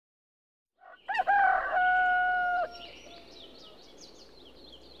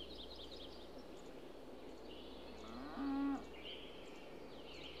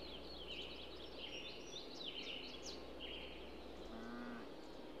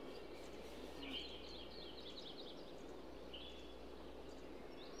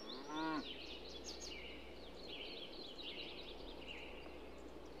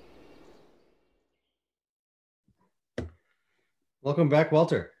Welcome back,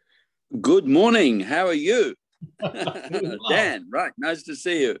 Walter. Good morning. How are you? Doing well. Dan, right. Nice to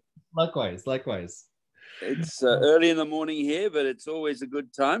see you. Likewise, likewise. It's early in the morning here, but it's always a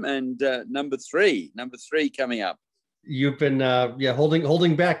good time. And number three coming up. You've been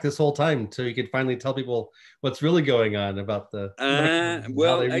holding back this whole time so you could finally tell people what's really going on about the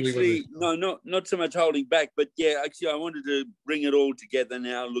well, actually, no, not so much holding back, but yeah, actually, I wanted to bring it all together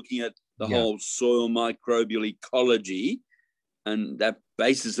now, looking at the whole soil microbial ecology and that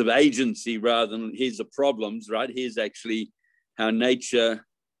basis of agency rather than here's the problems, right? Here's actually how nature,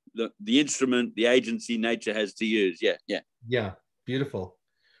 the instrument, the agency nature has to use. Yeah. Beautiful.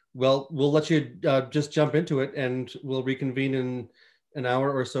 Well, we'll let you just jump into it, and we'll reconvene in an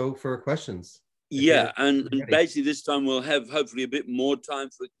hour or so for questions. Yeah, and basically this time we'll have hopefully a bit more time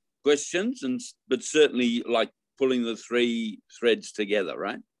for questions, but certainly like pulling the three threads together,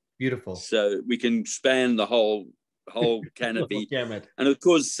 right? Beautiful. So we can span the whole canopy. Gamut. And of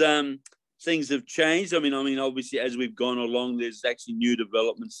course, things have changed. I mean, obviously, as we've gone along, there's actually new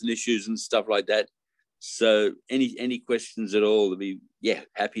developments and issues and stuff like that. So any questions at all, be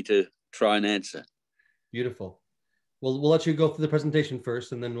happy to try and answer. Beautiful. Well, we'll let you go through the presentation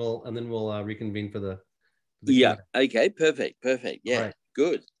first, and then we'll reconvene for the yeah. Okay. Perfect. Yeah. Right.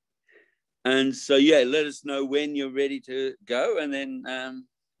 Good. And so let us know when you're ready to go, and then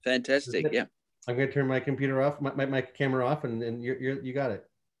fantastic. Yeah. I'm going to turn my computer off, my camera off, and you got it.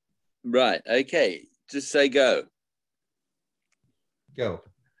 Right. Okay. Just say go. Go.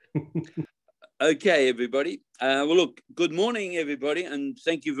 Okay, everybody. Well, look, good morning, everybody, and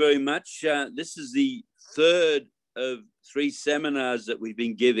thank you very much. This is the third of 3 seminars that we've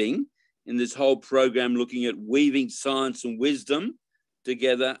been giving in this whole program, looking at weaving science and wisdom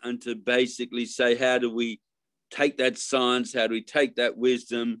together, and to basically say, how do we take that science, how do we take that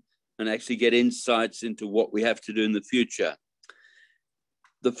wisdom, and actually get insights into what we have to do in the future.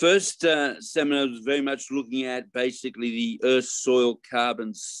 The first seminar was very much looking at basically the Earth's soil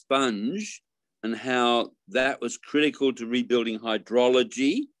carbon sponge and how that was critical to rebuilding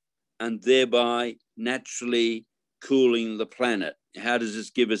hydrology and thereby naturally cooling the planet. How does this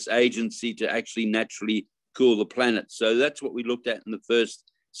give us agency to actually naturally cool the planet? So that's what we looked at in the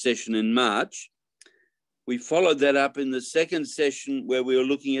first session in March. We followed that up in the second session where we were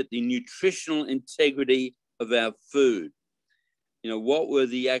looking at the nutritional integrity of our food. What were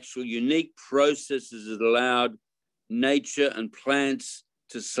the actual unique processes that allowed nature and plants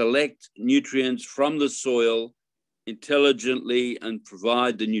to select nutrients from the soil intelligently and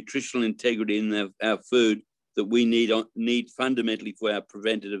provide the nutritional integrity in our food that we need fundamentally for our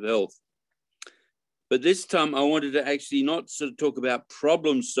preventative health. But this time I wanted to actually not sort of talk about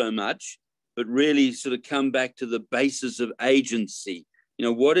problems so much, but really sort of come back to the basis of agency.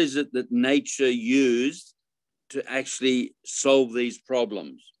 What is it that nature used to actually solve these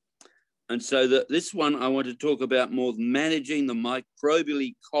problems? And so this one, I want to talk about more managing the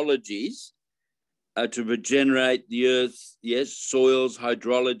microbial ecologies to regenerate the earth, soils,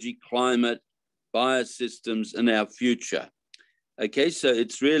 hydrology, climate, biosystems, and our future. Okay, so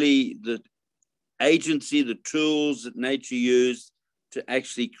it's really the agency, the tools that nature used to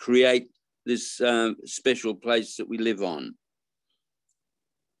actually create this special place that we live on.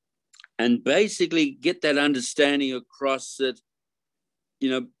 And basically get that understanding across that,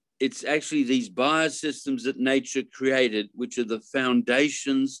 it's actually these biosystems that nature created, which are the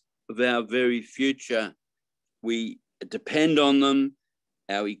foundations of our very future. We depend on them,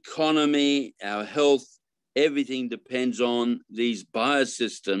 our economy, our health, everything depends on these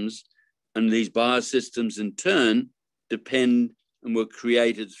biosystems, and these biosystems in turn depend and were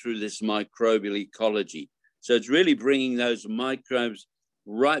created through this microbial ecology. So it's really bringing those microbes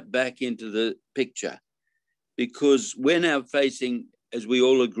right back into the picture, because we're now facing, as we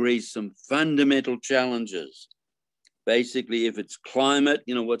all agree, some fundamental challenges. Basically, if it's climate,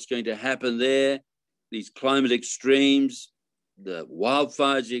 what's going to happen there, these climate extremes, the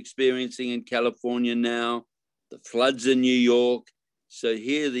wildfires you're experiencing in California now, the floods in New York. So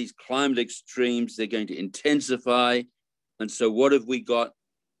here, these climate extremes, they're going to intensify. And so what have we got?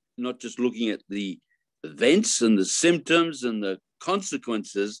 Not just looking at the events and the symptoms and the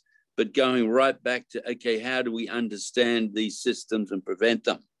consequences, but going right back to, okay, how do we understand these systems and prevent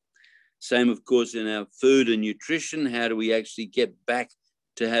them? Same, of course, in our food and nutrition. How do we actually get back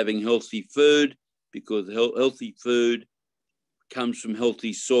to having healthy food? Because healthy food comes from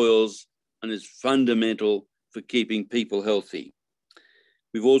healthy soils and is fundamental for keeping people healthy.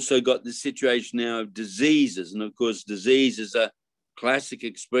 We've also got the situation now of diseases. And of course, disease is a classic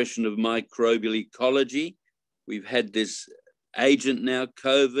expression of microbial ecology. We've had this agent now,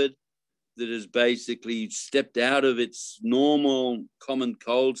 COVID, that has basically stepped out of its normal common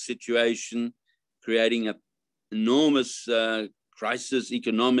cold situation, creating an enormous crisis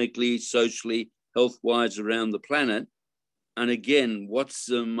economically, socially, health-wise around the planet. And again, what's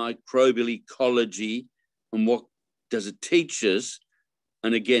the microbial ecology and what does it teach us?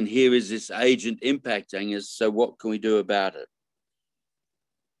 And again, here is this agent impacting us. So what can we do about it?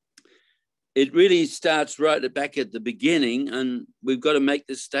 It really starts right back at the beginning. And we've got to make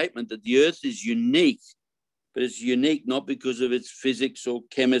this statement that the Earth is unique, but it's unique not because of its physics or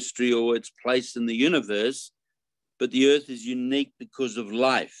chemistry or its place in the universe, but the Earth is unique because of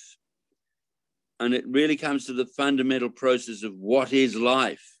life. And it really comes to the fundamental process of what is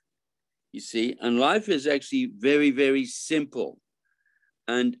life, you see. And life is actually very, very simple.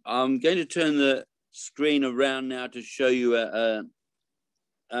 And I'm going to turn the screen around now to show you a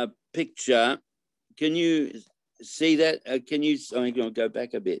picture. Can you see that? I'm going to go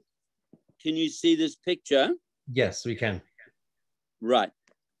back a bit. Can you see this picture? Yes, we can. Right.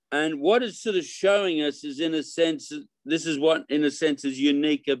 And what it's sort of showing us is, in a sense, this is what, in a sense, is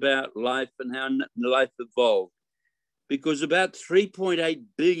unique about life and how life evolved. Because about 3.8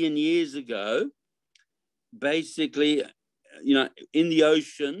 billion years ago, basically, you know, in the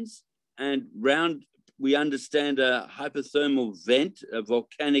oceans and round, we understand a hypothermal vent, a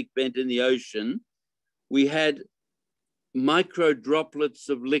volcanic vent in the ocean. We had micro droplets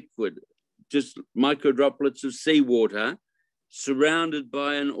of liquid, just micro droplets of seawater surrounded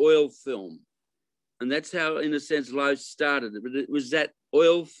by an oil film. And that's how, in a sense, life started. But it was that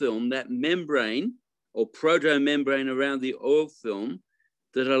oil film, that membrane or proto-membrane around the oil film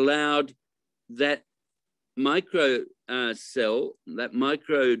that allowed that micro cell, that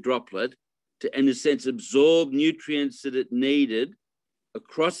micro droplet, to, in a sense, absorb nutrients that it needed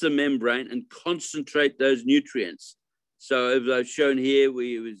across the membrane and concentrate those nutrients. So as I've shown here,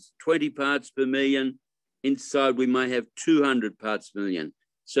 it was 20 parts per million. Inside, we might have 200 parts per million.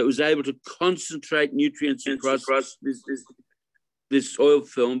 So it was able to concentrate nutrients across this oil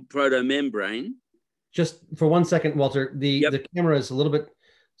film proto-membrane. Just for 1 second, Walter, the camera is a little bit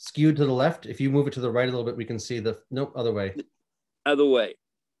skewed to the left. If you move it to the right a little bit, we can see the, nope, other way. Other way.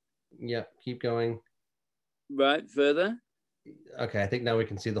 Yeah, keep going. Right, further. Okay, I think now we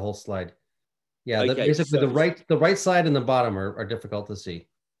can see the whole slide. Yeah, okay, basically so the right side and the bottom are difficult to see.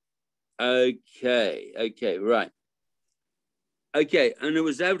 Okay, right. Okay, and it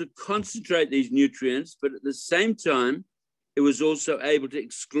was able to concentrate these nutrients, but at the same time, it was also able to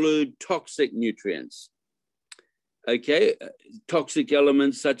exclude toxic nutrients. Okay, toxic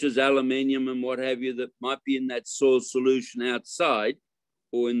elements such as aluminium and what have you that might be in that soil solution outside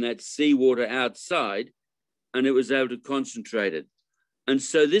or in that seawater outside, and it was able to concentrate it. And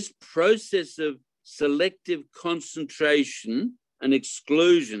so this process of selective concentration and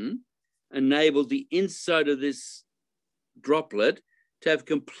exclusion enabled the inside of this droplet to have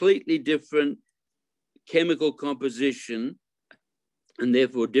completely different chemical composition and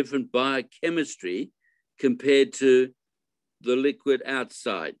therefore different biochemistry compared to the liquid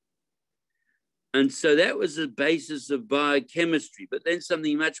outside. And so that was the basis of biochemistry. But then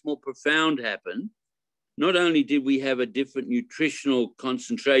something much more profound happened. Not only did we have a different nutritional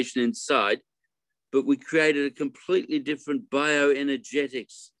concentration inside, but we created a completely different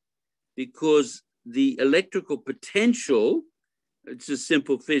bioenergetics, because the electrical potential, it's a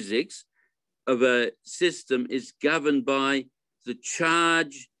simple physics, of a system is governed by the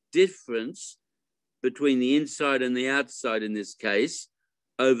charge difference between the inside and the outside, in this case,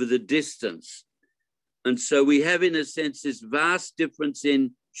 over the distance. And so we have, in a sense, this vast difference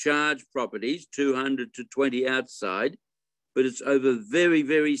in charge properties, 200 to 20 outside, but it's over very,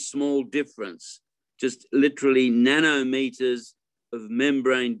 very small difference, just literally nanometers of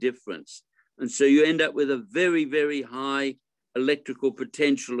membrane difference. And so you end up with a very, very high electrical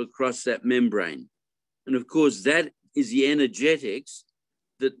potential across that membrane. And of course, that is the energetics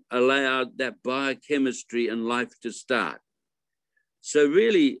that allowed that biochemistry and life to start. So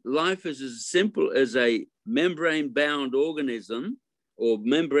really, life is as simple as a membrane-bound organism or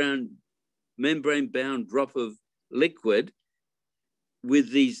membrane-bound drop of liquid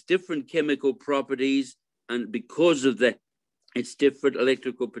with these different chemical properties, and because of that, it's different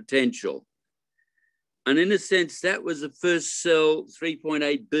electrical potential. And in a sense, that was the first cell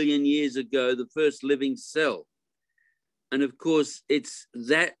 3.8 billion years ago, the first living cell. And of course, it's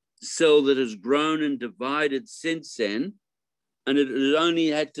that cell that has grown and divided since then, and it only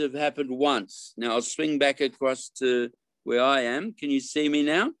had to have happened once. Now I'll swing back across to where I am. Can you see me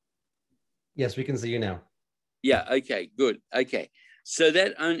now? Yes, we can see you now. Yeah, okay, good. Okay, so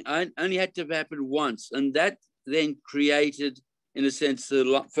that only had to have happened once, and that then created in a sense,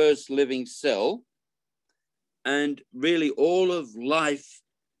 the first living cell. And really all of life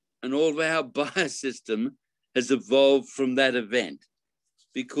and all of our biosystem has evolved from that event,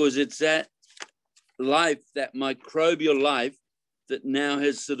 because it's that life, that microbial life, that now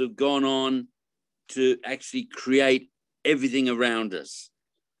has sort of gone on to actually create everything around us.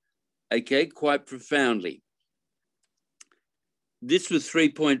 Okay, quite profoundly. This was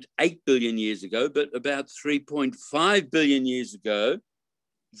 3.8 billion years ago, but about 3.5 billion years ago,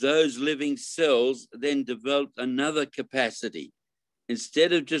 those living cells then developed another capacity.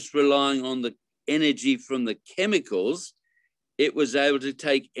 Instead of just relying on the energy from the chemicals, it was able to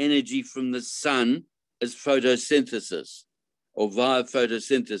take energy from the sun as photosynthesis, or via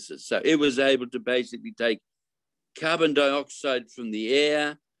photosynthesis. So it was able to basically take carbon dioxide from the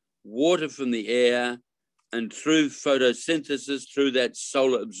air, water from the air, and through photosynthesis, through that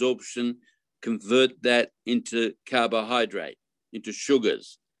solar absorption, convert that into carbohydrate, into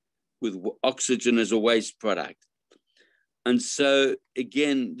sugars, with oxygen as a waste product. And so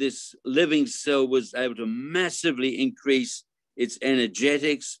again, this living cell was able to massively increase its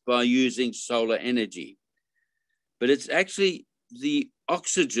energetics by using solar energy. But it's actually the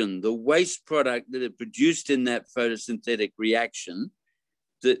oxygen, the waste product that it produced in that photosynthetic reaction,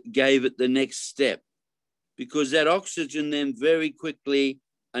 that gave it the next step, because that oxygen then very quickly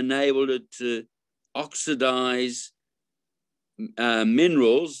enabled it to oxidize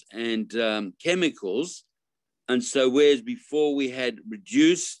minerals and chemicals. And so whereas before we had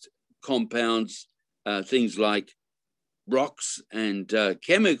reduced compounds, things like rocks and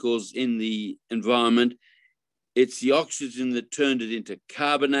chemicals in the environment, it's the oxygen that turned it into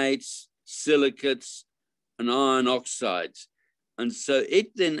carbonates, silicates, and iron oxides. And so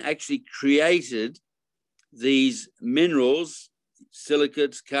it then actually created these minerals,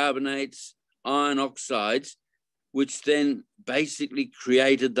 silicates, carbonates, iron oxides, which then basically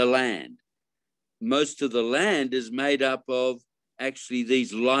created the land. Most of the land is made up of actually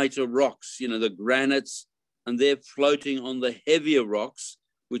these lighter rocks, you know, the granites, and they're floating on the heavier rocks,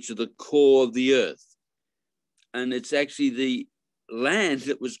 which are the core of the earth. And it's actually the land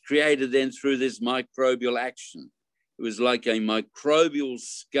that was created then through this microbial action. It was like a microbial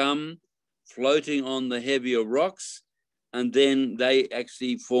scum floating on the heavier rocks, and then they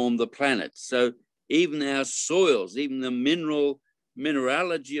actually formed the planet. So even our soils, even the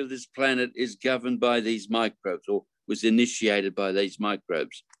mineralogy of this planet is governed by these microbes, or was initiated by these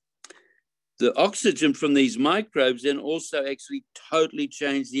microbes. The oxygen from these microbes then also actually totally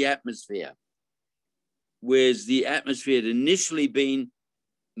changed the atmosphere. Whereas the atmosphere had initially been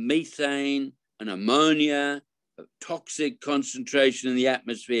methane and ammonia, a toxic concentration in the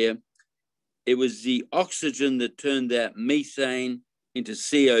atmosphere, it was the oxygen that turned that methane into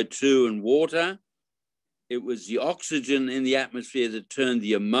CO2 and water. It was the oxygen in the atmosphere that turned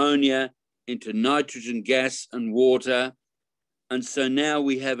the ammonia into nitrogen gas and water. And so now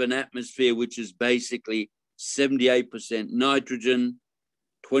we have an atmosphere which is basically 78% nitrogen,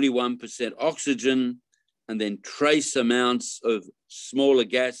 21% oxygen, and then trace amounts of smaller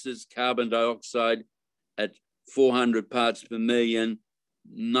gases, carbon dioxide at 400 parts per million,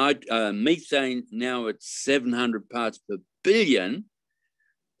 methane now at 700 parts per billion.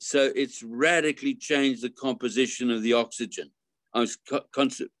 So it's radically changed the composition of the oxygen,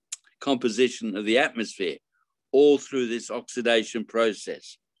 composition of the atmosphere, all through this oxidation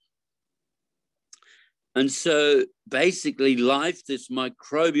process. And so basically life, this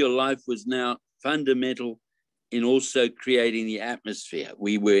microbial life, was now fundamental in also creating the atmosphere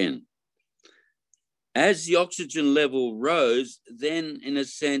we were in. As the oxygen level rose, then in a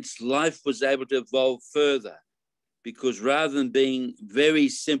sense, life was able to evolve further, because rather than being very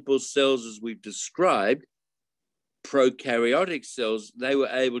simple cells as we've described, prokaryotic cells, they were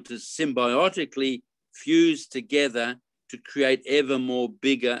able to symbiotically fuse together to create ever more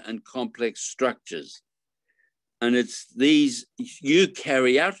bigger and complex structures. And it's these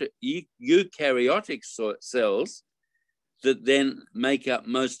eukaryotic cells that then make up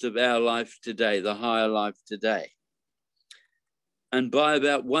most of our life today, the higher life today. And by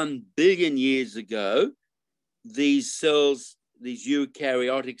about 1 billion years ago, these cells, these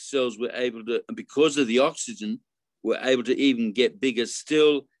eukaryotic cells, were able to, because of the oxygen, were able to even get bigger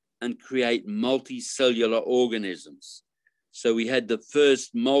still and create multicellular organisms. So we had the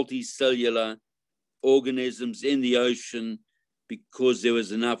first multicellular organisms in the ocean because there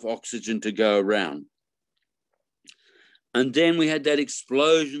was enough oxygen to go around. And then we had that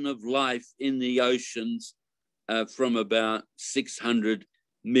explosion of life in the oceans from about 600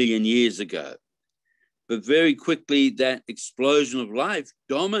 million years ago. But very quickly, that explosion of life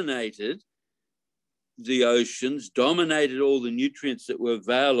dominated the oceans, dominated all the nutrients that were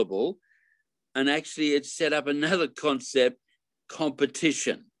available, and actually it set up another concept,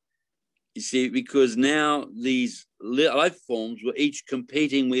 competition. You see, because now these life forms were each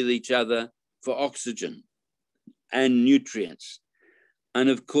competing with each other for oxygen and nutrients. And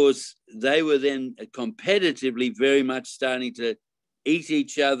of course, they were then competitively very much starting to eat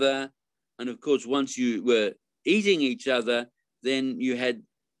each other. And of course, once you were eating each other, then you had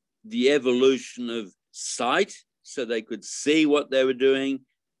the evolution of sight, so they could see what they were doing.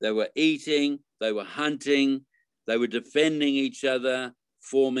 They were eating, they were hunting, they were defending each other,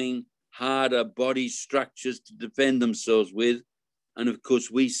 forming harder body structures to defend themselves with. And of course,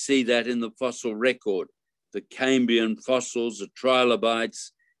 we see that in the fossil record, the Cambrian fossils, the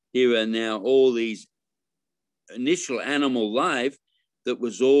trilobites. Here are now all these initial animal life that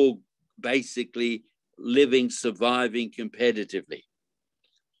was all basically living, surviving competitively.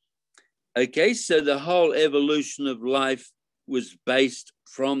 Okay, so the whole evolution of life was based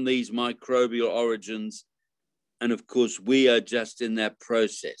from these microbial origins. And of course, we are just in that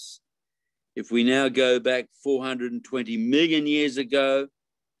process. If we now go back 420 million years ago,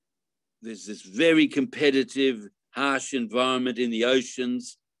 there's this very competitive, harsh environment in the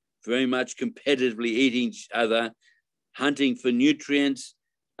oceans, very much competitively eating each other, hunting for nutrients.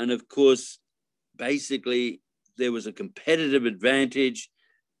 And of course, basically, there was a competitive advantage.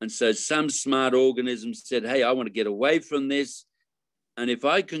 And so some smart organisms said, hey, I want to get away from this. And if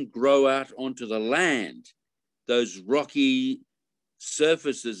I can grow out onto the land, those rocky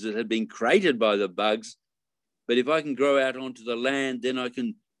surfaces that had been created by the bugs, but if I can grow out onto the land, then I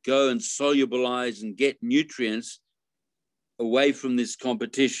can go and solubilize and get nutrients away from this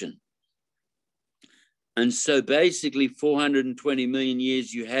competition. And so basically 420 million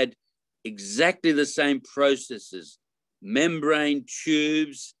years, you had exactly the same processes, membrane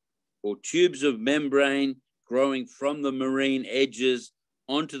tubes or tubes of membrane growing from the marine edges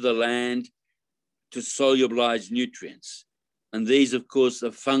onto the land to solubilize nutrients. And these, of course,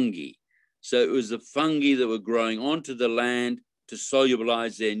 are fungi. So it was the fungi that were growing onto the land to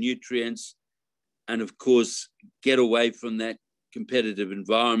solubilize their nutrients and, of course, get away from that competitive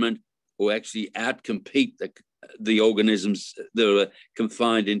environment or actually outcompete the organisms that were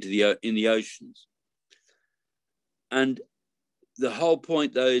confined in the oceans. And the whole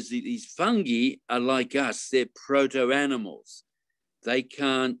point, though, is that these fungi are like us. They're proto-animals. They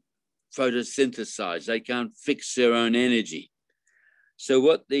can't photosynthesize. They can't fix their own energy. So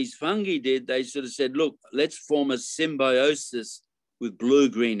what these fungi did, they sort of said, look, let's form a symbiosis with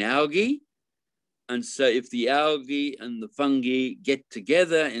blue-green algae. And so if the algae and the fungi get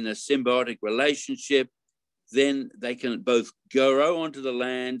together in a symbiotic relationship, then they can both grow onto the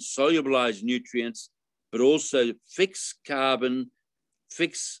land, solubilize nutrients, but also fix carbon,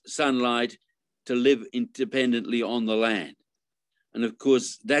 fix sunlight to live independently on the land. And of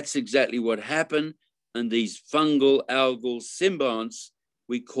course, that's exactly what happened. And these fungal algal symbionts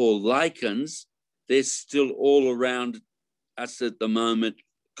we call lichens, they're still all around us at the moment,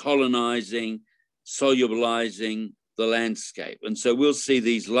 colonizing, solubilizing the landscape. And so we'll see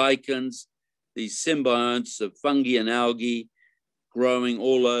these lichens, these symbionts of fungi and algae growing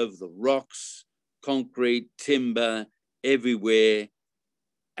all over the rocks, concrete, timber, everywhere,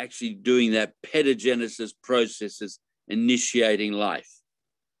 actually doing that petagenesis processes, initiating life.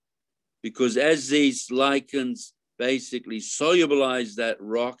 Because as these lichens basically solubilize that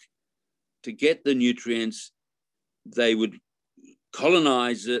rock to get the nutrients, they would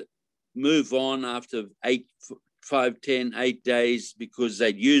colonize it, move on after 8 days because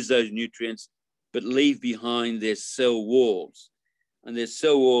they'd use those nutrients, but leave behind their cell walls. And their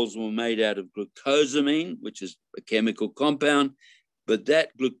cell walls were made out of glucosamine, which is a chemical compound, but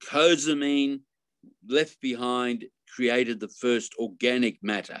that glucosamine left behind created the first organic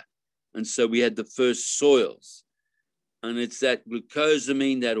matter. And so we had the first soils. And it's that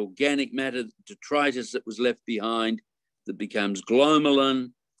glucosamine, that organic matter, detritus that was left behind that becomes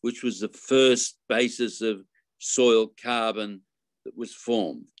glomalin, which was the first basis of soil carbon that was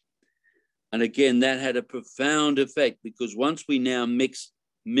formed. And again, that had a profound effect because once we now mix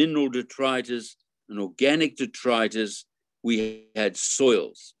mineral detritus and organic detritus, we had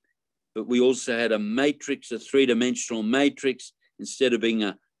soils. But we also had a matrix, a three-dimensional matrix. Instead of being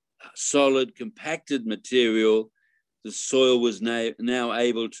a solid, compacted material, the soil was now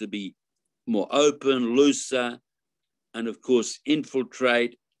able to be more open, looser, and of course,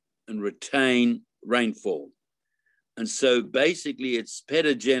 infiltrate and retain rainfall. And so basically it's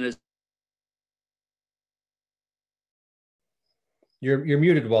petagenesis. You're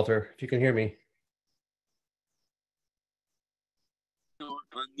muted, Walter, if you can hear me.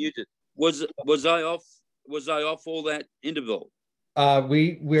 Unmuted. Was I off? Was I off all that interval?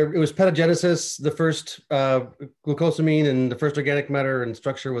 It was petagenesis, the first glucosamine and the first organic matter and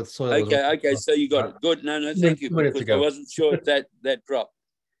structure with soil. Okay, so you got it. Good. No, thank you, 2 minutes because I ago. wasn't sure if that dropped.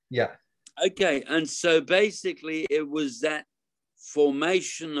 Yeah. Okay, and so basically it was that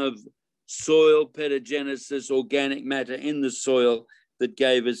formation of soil petagenesis, organic matter in the soil, that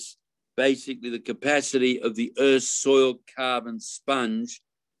gave us basically the capacity of the Earth's soil carbon sponge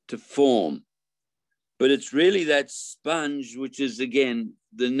to form. But it's really that sponge, which is, again,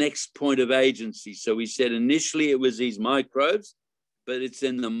 the next point of agency. So we said initially it was these microbes, but it's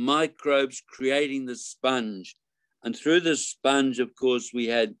in the microbes creating the sponge. And through the sponge, of course, we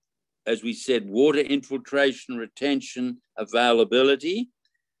had, as we said, water infiltration, retention, availability.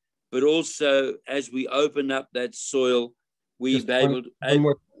 But also, as we opened up that soil, we've able to... One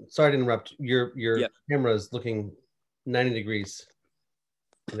more, sorry to interrupt. Your Yep. camera is looking 90 degrees.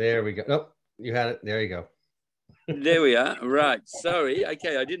 There we go. Oh, you had it. There you go. There we are. Right. Sorry.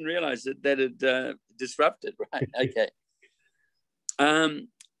 Okay. I didn't realize that had disrupted. Right. Okay.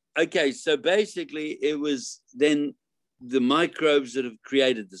 Okay. So basically, it was then the microbes that have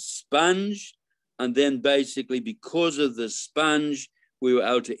created the sponge. And then basically, because of the sponge, we were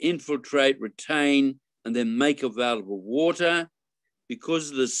able to infiltrate, retain, and then make available water. Because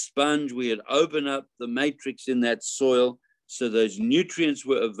of the sponge, we had opened up the matrix in that soil, so those nutrients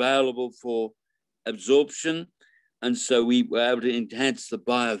were available for absorption. And so we were able to enhance the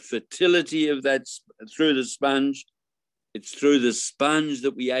biofertility of that through the sponge. It's through the sponge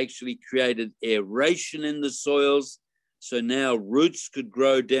that we actually created aeration in the soils. So now roots could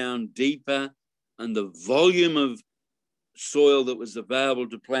grow down deeper, and the volume of soil that was available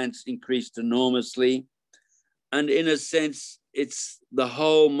to plants increased enormously. And in a sense, it's the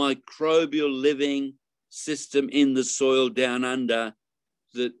whole microbial living system in the soil down under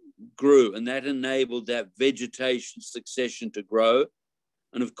that grew, and that enabled that vegetation succession to grow.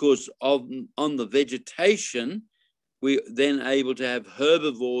 And of course, on the vegetation, we then able to have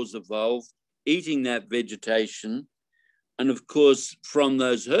herbivores evolve, eating that vegetation. And of course, from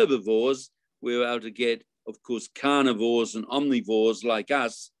those herbivores, we were able to get, of course, carnivores and omnivores like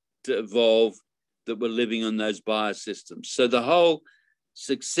us to evolve that were living on those biosystems. So the whole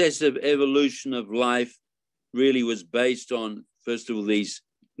successive evolution of life really was based on, first of all, these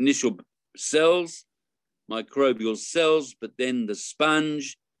initial cells, microbial cells, but then the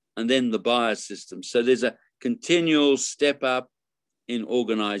sponge, and then the biosystem. So there's a continual step up in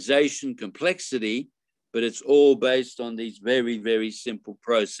organization, complexity, but it's all based on these very, very simple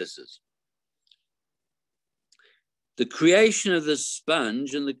processes. The creation of the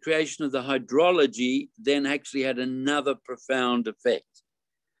sponge and the creation of the hydrology then actually had another profound effect,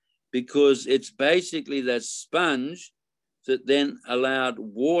 because it's basically that sponge that then allowed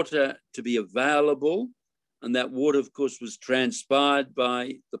water to be available. And that water, of course, was transpired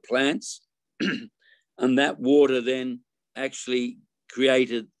by the plants. And that water then actually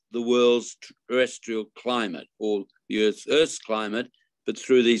created the world's terrestrial climate, or the Earth's climate, but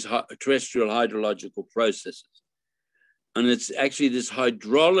through these terrestrial hydrological processes. And it's actually this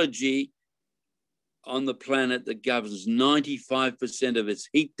hydrology on the planet that governs 95% of its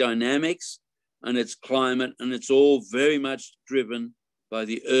heat dynamics and its climate, and it's all very much driven by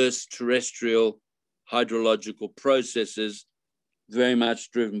the Earth's terrestrial hydrological processes, very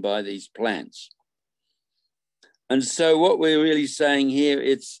much driven by these plants. And so what we're really saying here,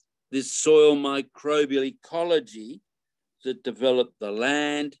 it's this soil microbial ecology that developed the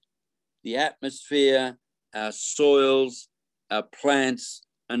land, the atmosphere, our soils, our plants,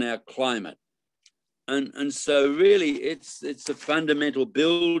 and our climate. And so really it's a fundamental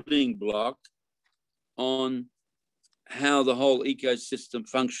building block on how the whole ecosystem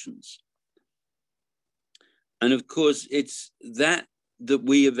functions. And of course, it's that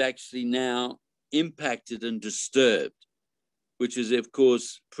we have actually now impacted and disturbed, which is, of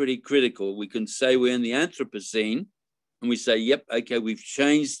course, pretty critical. We can say we're in the Anthropocene, and we say, yep, okay, we've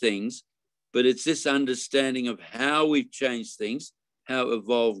changed things, but it's this understanding of how we've changed things, how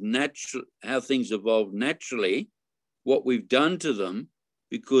things evolved naturally, what we've done to them,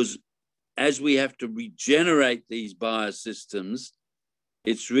 because as we have to regenerate these biosystems,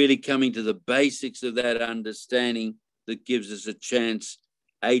 it's really coming to the basics of that understanding that gives us a chance,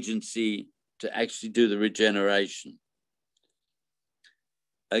 agency to actually do the regeneration.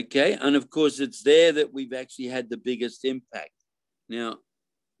 Okay, and of course it's there that we've actually had the biggest impact. Now,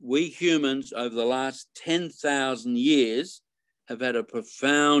 we humans over the last 10,000 years have had a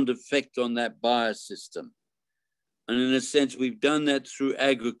profound effect on that biosystem. And in a sense, we've done that through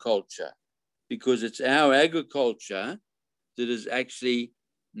agriculture, because it's our agriculture that has actually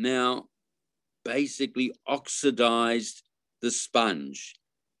now basically oxidized the sponge.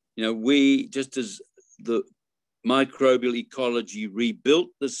 You know, we, just as the microbial ecology rebuilt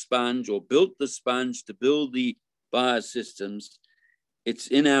the sponge or built the sponge to build the biosystems, it's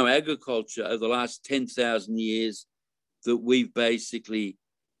in our agriculture over the last 10,000 years that we've basically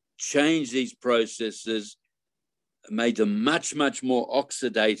changed these processes, made them much, much more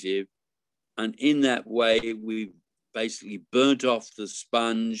oxidative. And in that way, we've basically burnt off the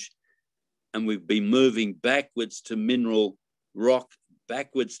sponge, and we've been moving backwards to mineral rock,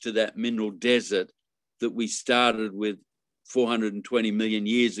 backwards to that mineral desert that we started with 420 million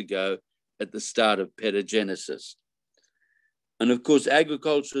years ago at the start of petagenesis. And of course,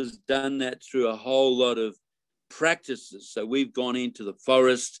 agriculture has done that through a whole lot of practices. So we've gone into the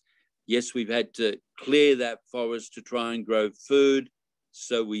forest. Yes, we've had to clear that forest to try and grow food.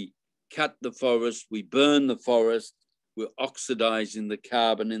 So we cut the forest, we burn the forest, we're oxidizing the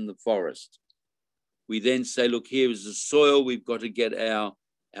carbon in the forest. We then say, look, here is the soil. We've got to get our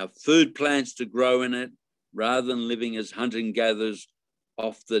food plants to grow in it. Rather than living as hunting gatherers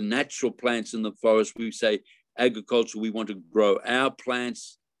off the natural plants in the forest, we say agriculture, we want to grow our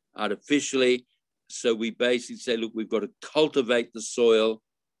plants artificially. So we basically say, look, we've got to cultivate the soil.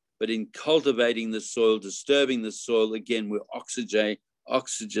 But in cultivating the soil, disturbing the soil, again, we're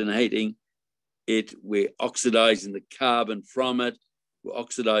oxygenating it. We're oxidizing the carbon from it. We're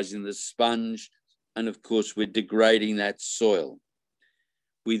oxidizing the sponge. And of course, we're degrading that soil.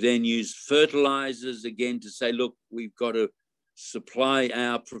 We then use fertilizers again to say, look, we've got to supply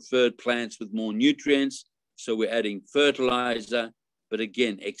our preferred plants with more nutrients. So we're adding fertilizer. But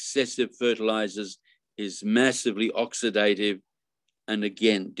again, excessive fertilizers is massively oxidative and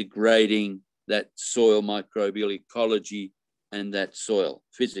again, degrading that soil microbial ecology and that soil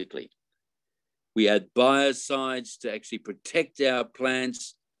physically. We add biocides to actually protect our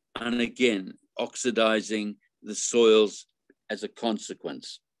plants and again, oxidizing the soils as a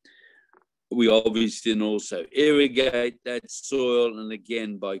consequence. We obviously then also irrigate that soil, and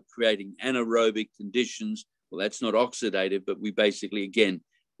again, by creating anaerobic conditions, well, that's not oxidative, but we basically, again,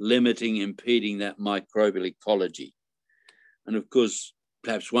 limiting, impeding that microbial ecology. And of course,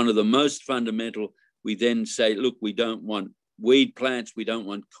 perhaps one of the most fundamental, we then say, look, we don't want weed plants, we don't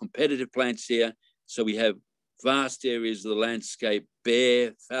want competitive plants here. So we have vast areas of the landscape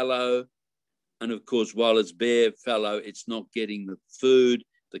bare, fallow. And of course, while it's bare, fallow, it's not getting the food,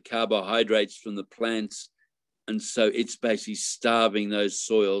 the carbohydrates from the plants. And so it's basically starving those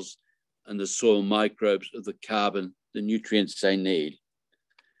soils and the soil microbes of the carbon, the nutrients they need.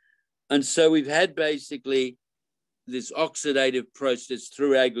 And so we've had basically this oxidative process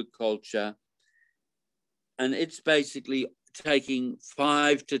through agriculture, and it's basically taking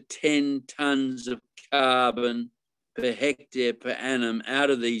 5 to 10 tons of carbon per hectare per annum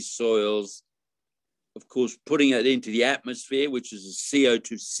out of these soils, of course, putting it into the atmosphere, which is a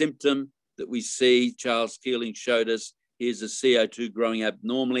CO2 symptom that we see. Charles Keeling showed us, here's a CO2 growing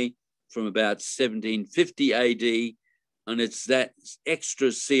abnormally from about 1750 AD, and it's that extra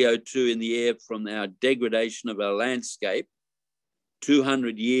CO2 in the air from our degradation of our landscape,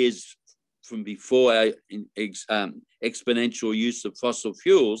 200 years from before our exponential use of fossil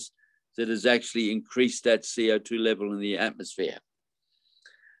fuels, that has actually increased that CO2 level in the atmosphere.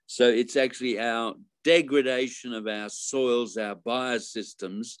 So it's actually our degradation of our soils, our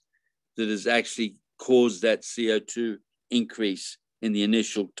biosystems, that has actually caused that CO2 increase in the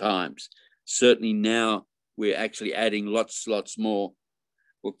initial times. Certainly now we're actually adding lots more.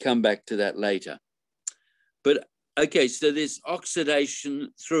 We'll come back to that later. But okay, so this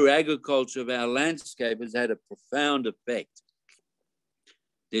oxidation through agriculture of our landscape has had a profound effect.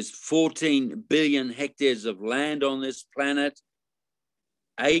 There's 14 billion hectares of land on this planet.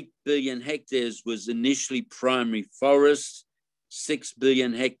 8 billion hectares was initially primary forest. 6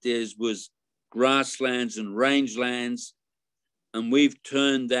 billion hectares was grasslands and rangelands. And we've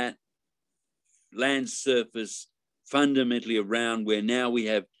turned that land surface fundamentally around, where now we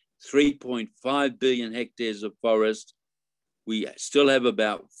have 3.5 billion hectares of forest. We still have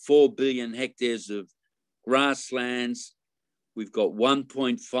about 4 billion hectares of grasslands. We've got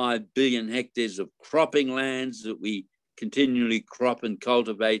 1.5 billion hectares of cropping lands that we continually crop and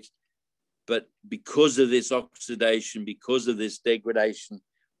cultivate. But because of this oxidation, because of this degradation,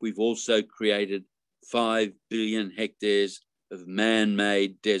 we've also created 5 billion hectares of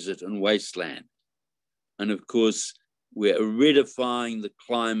man-made desert and wasteland. And of course, we're aridifying the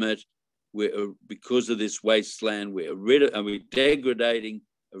climate. Because of this wasteland, we're degrading,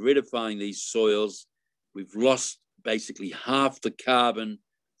 aridifying these soils. We've lost basically half the carbon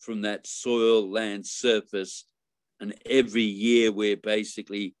from that soil land surface. And every year we're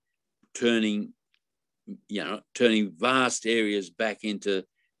basically turning vast areas back into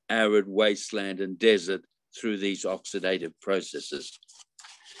arid wasteland and desert through these oxidative processes.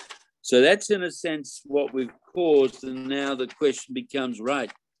 So that's in a sense what we've caused. And now the question becomes,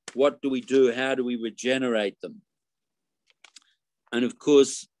 right, what do we do? How do we regenerate them? And of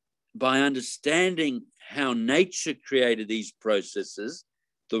course, by understanding how nature created these processes,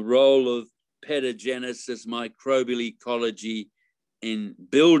 the role of petagenesis, microbial ecology in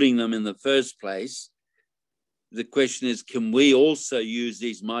building them in the first place, the question is, can we also use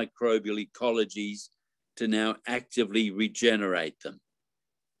these microbial ecologies to now actively regenerate them?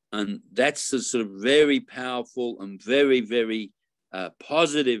 And that's a sort of very powerful and very, very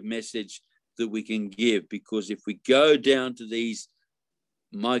positive message that we can give, because if we go down to these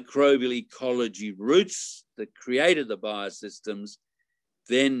microbial ecology roots that created the biosystems,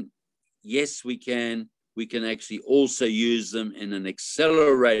 then yes, we can actually also use them in an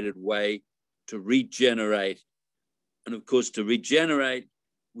accelerated way to regenerate. And of course, to regenerate,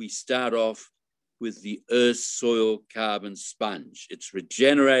 we start off with the Earth's soil carbon sponge. It's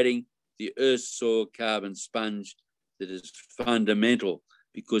regenerating the Earth's soil carbon sponge that is fundamental,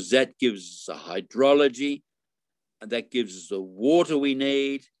 because that gives us a hydrology, and that gives us the water we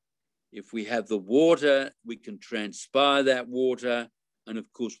need. If we have the water, we can transpire that water, and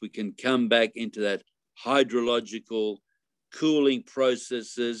of course we can come back into that hydrological cooling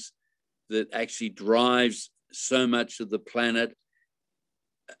processes that actually drives so much of the planet.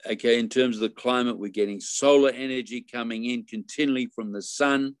 Okay, in terms of the climate, we're getting solar energy coming in continually from the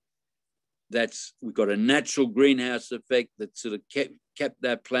sun. We've got a natural greenhouse effect that sort of kept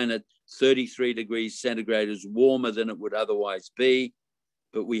that planet 33 degrees centigrade is warmer than it would otherwise be.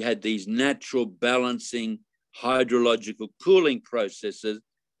 But we had these natural balancing hydrological cooling processes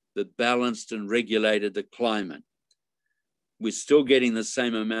that balanced and regulated the climate. We're still getting the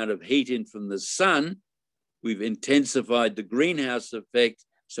same amount of heat in from the sun. We've intensified the greenhouse effect,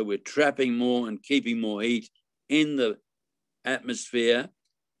 so we're trapping more and keeping more heat in the atmosphere.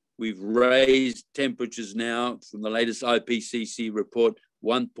 We've raised temperatures now from the latest IPCC report,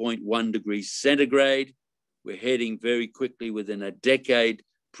 1.1 degrees centigrade. We're heading very quickly within a decade,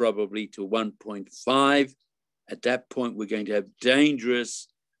 probably to 1.5. At that point, we're going to have dangerous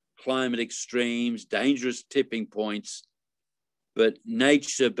climate extremes, dangerous tipping points. But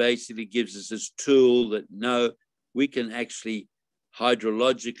nature basically gives us this tool that no, we can actually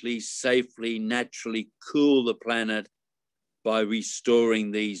hydrologically, safely, naturally cool the planet by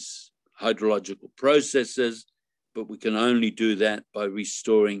restoring these hydrological processes, but we can only do that by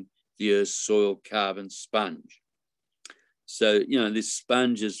restoring the Earth's soil carbon sponge. So, this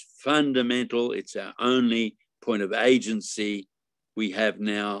sponge is fundamental. It's our only point of agency we have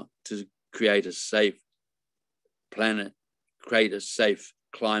now to create a safe planet, create a safe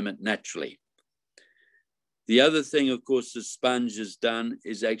climate naturally. The other thing, of course, the sponge has done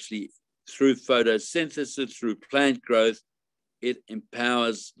is actually through photosynthesis, through plant growth, it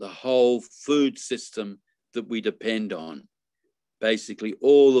empowers the whole food system that we depend on. Basically,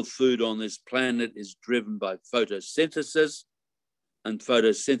 all the food on this planet is driven by photosynthesis, and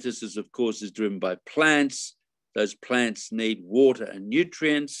photosynthesis, of course, is driven by plants. Those plants need water and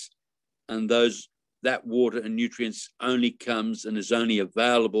nutrients, and that water and nutrients only comes and is only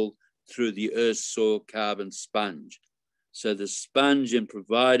available through the Earth's soil carbon sponge. So the sponge, in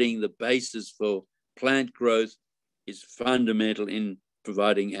providing the basis for plant growth, is fundamental in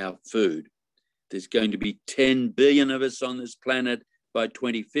providing our food. There's going to be 10 billion of us on this planet by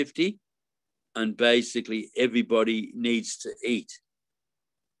 2050, and basically everybody needs to eat.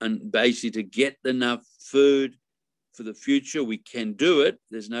 And basically to get enough food for the future, we can do it.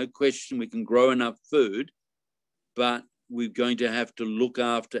 There's no question we can grow enough food, but we're going to have to look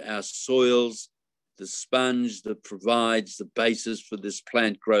after our soils, the sponge that provides the basis for this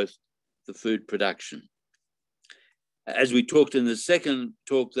plant growth, the food production. As we talked in the second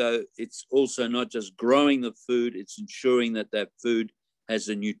talk, though, it's also not just growing the food, it's ensuring that that food has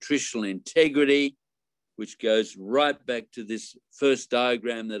a nutritional integrity, which goes right back to this first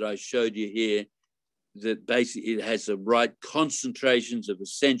diagram that I showed you here, that basically it has the right concentrations of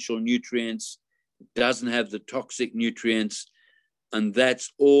essential nutrients, it doesn't have the toxic nutrients, and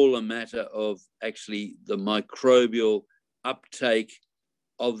that's all a matter of actually the microbial uptake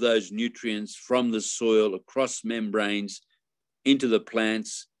of those nutrients from the soil across membranes into the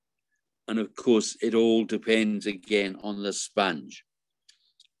plants. And of course, it all depends again on the sponge.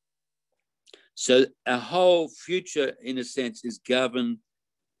 So our whole future, in a sense, is governed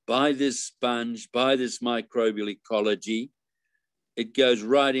by this sponge, by this microbial ecology. It goes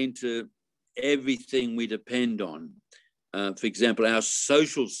right into everything we depend on. For example, our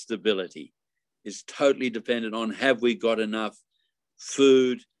social stability is totally dependent on have we got enough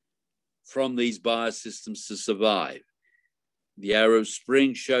food from these biosystems to survive. The Arab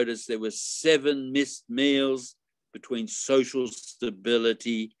Spring showed us there were 7 missed meals between social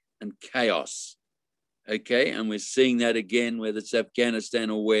stability and chaos. Okay, and we're seeing that again, whether it's Afghanistan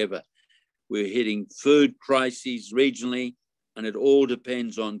or wherever. We're hitting food crises regionally, and it all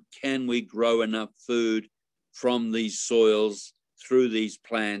depends on can we grow enough food from these soils through these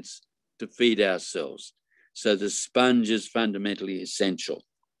plants to feed ourselves. So the sponge is fundamentally essential.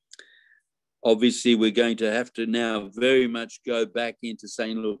 Obviously, we're going to have to now very much go back into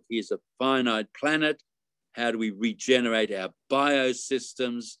saying, look, here's a finite planet. How do we regenerate our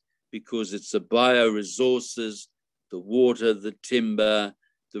biosystems? Because it's the bioresources, the water, the timber,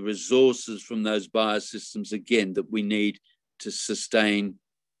 the resources from those biosystems, again, that we need to sustain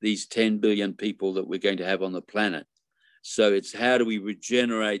these 10 billion people that we're going to have on the planet. So it's how do we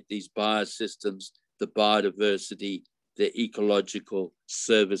regenerate these biosystems, the biodiversity, their ecological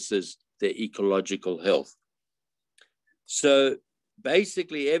services, their ecological health. So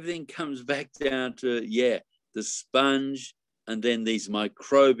basically everything comes back down to, the sponge and then these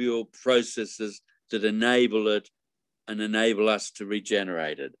microbial processes that enable it and enable us to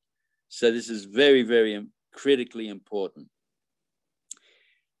regenerate it. So this is very, very critically important.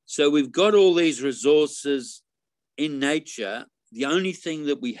 So we've got all these resources in nature. The only thing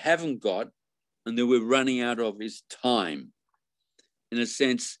that we haven't got and that we're running out of is time. In a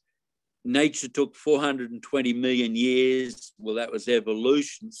sense, nature took 420 million years. Well, that was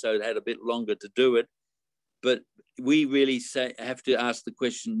evolution, so it had a bit longer to do it. But we really have to ask the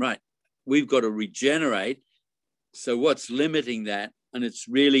question, right, we've got to regenerate. So what's limiting that? And it's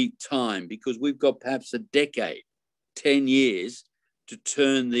really time, because we've got perhaps a decade, 10 years to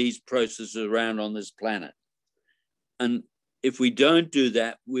turn these processes around on this planet. And if we don't do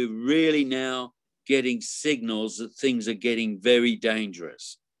that, we're really now getting signals that things are getting very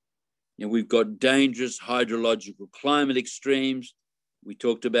dangerous. You know, we've got dangerous hydrological climate extremes. We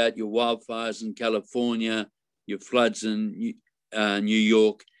talked about your wildfires in California, your floods in New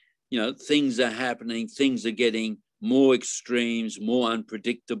York. You know, things are happening, things are getting more extremes, more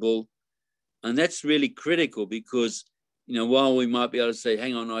unpredictable. And that's really critical because, you know, while we might be able to say,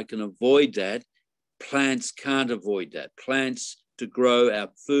 hang on, I can avoid that, plants can't avoid that. Plants to grow, our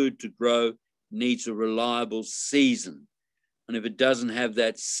food to grow, needs a reliable season. And if it doesn't have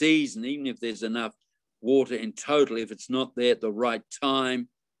that season, even if there's enough water in total, if it's not there at the right time,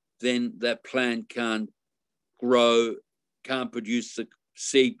 then that plant can't grow, can't produce the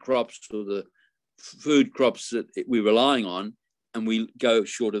seed crops or the food crops that we're relying on, and we go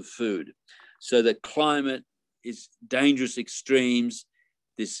short of food. So the climate is dangerous extremes,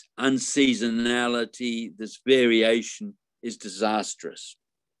 this unseasonality, this variation is disastrous.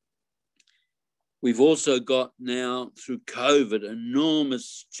 We've also got now through COVID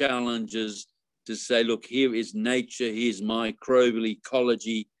enormous challenges to say, look, here is nature, here's microbial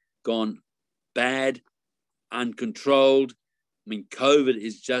ecology gone bad, uncontrolled. I mean, COVID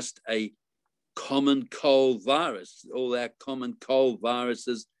is just a common cold virus. All our common cold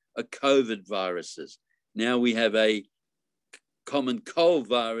viruses are COVID viruses. Now we have a common cold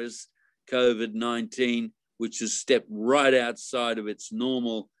virus, COVID-19, which has stepped right outside of its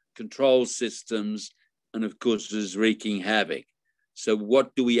normal control systems and, of course, is wreaking havoc. So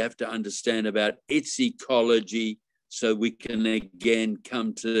what do we have to understand about its ecology so we can, again,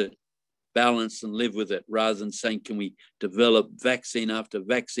 come to balance and live with it, rather than saying, can we develop vaccine after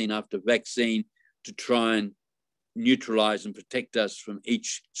vaccine after vaccine to try and neutralize and protect us from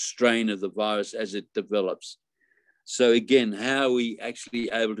each strain of the virus as it develops? So again, how are we actually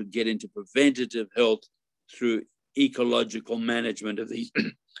able to get into preventative health through ecological management of these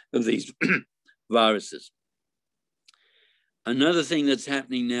of these viruses? Another thing that's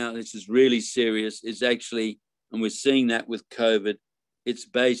happening now, this is really serious, is actually, and we're seeing that with COVID, it's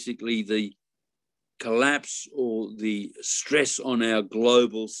basically the collapse or the stress on our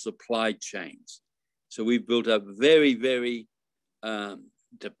global supply chains. So we've built up very, very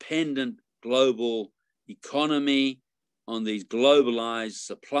dependent global economy on these globalized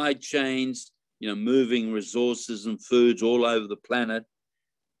supply chains, you know, moving resources and foods all over the planet.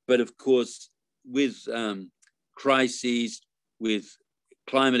 But of course, with crises, with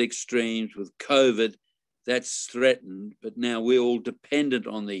climate extremes, with COVID, that's threatened. But now we're all dependent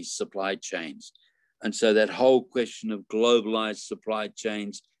on these supply chains. And so that whole question of globalized supply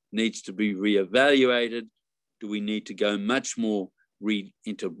chains needs to be reevaluated. Do we need to go much more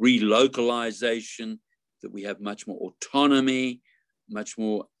into relocalization, that we have much more autonomy, much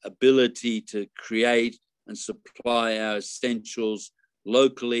more ability to create and supply our essentials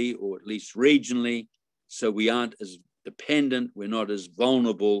locally or at least regionally, so we aren't as dependent, we're not as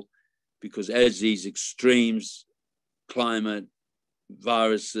vulnerable, because as these extremes, climate,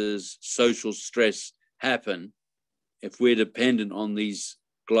 viruses, social stress happen, if we're dependent on these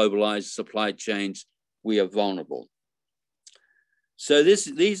globalized supply chains, we are vulnerable. So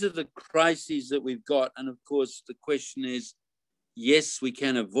these are the crises that we've got. And of course, the question is, yes, we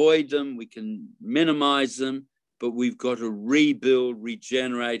can avoid them, we can minimize them, but we've got to rebuild,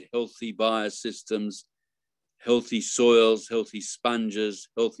 regenerate healthy biosystems, healthy soils, healthy sponges,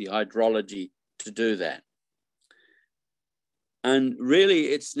 healthy hydrology to do that. And really,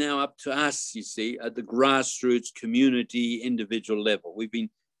 it's now up to us, you see, at the grassroots, community, individual level. We've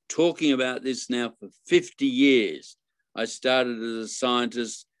been talking about this now for 50 years. I started as a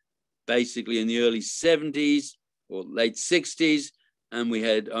scientist basically in the early 70s or late 60s. And we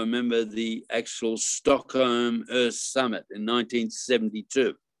had, I remember the actual Stockholm Earth Summit in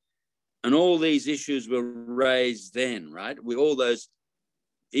 1972. And all these issues were raised then, right? With all those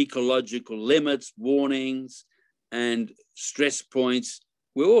ecological limits, warnings, and stress points.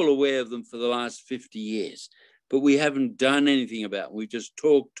 We're all aware of them for the last 50 years, but we haven't done anything about it. We just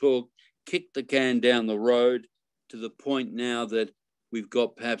talk, kick the can down the road to the point now that we've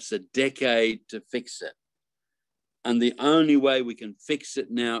got perhaps a decade to fix it. And the only way we can fix it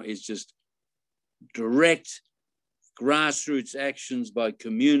now is just direct grassroots actions by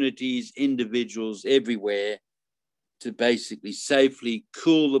communities, individuals everywhere to basically safely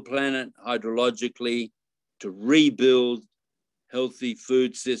cool the planet hydrologically, to rebuild healthy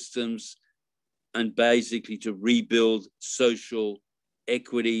food systems, and basically to rebuild social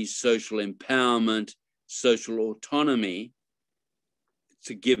equity, social empowerment, social autonomy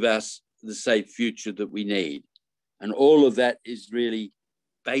to give us the safe future that we need. And all of that is really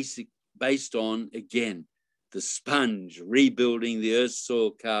based on, again, the sponge, rebuilding the Earth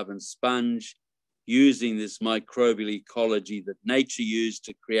soil carbon sponge, using this microbial ecology that nature used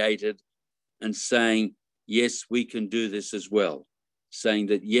to create it, and saying, yes, we can do this as well. Saying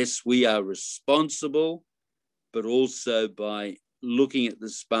that, yes, we are responsible, but also by looking at the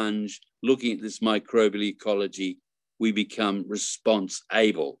sponge, looking at this microbial ecology, we become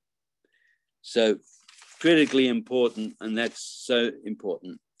response-able. So critically important, and that's so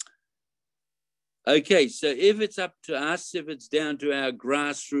important. Okay, so if it's up to us, if it's down to our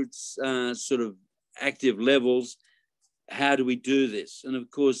grassroots sort of active levels, how do we do this? And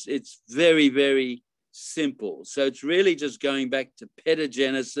of course, it's very, very simple. So it's really just going back to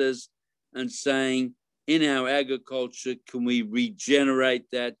petagenesis and saying, in our agriculture, can we regenerate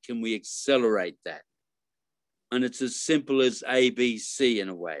that? Can we accelerate that? And it's as simple as ABC in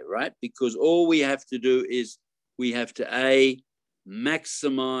a way, right? Because all we have to do is we have to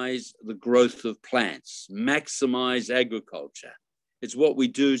maximize the growth of plants, maximize agriculture. It's what we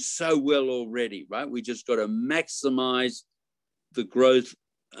do so well already, right? We just got to maximize the growth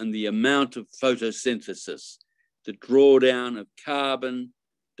and the amount of photosynthesis, the drawdown of carbon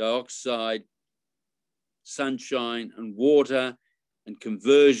dioxide, sunshine and water, and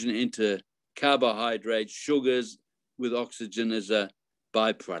conversion into carbohydrates, sugars with oxygen as a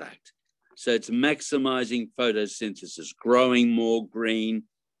byproduct. So it's maximizing photosynthesis, growing more green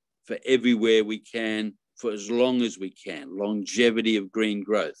for everywhere we can, for as long as we can, longevity of green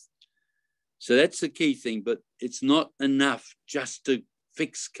growth. So that's the key thing, but it's not enough just to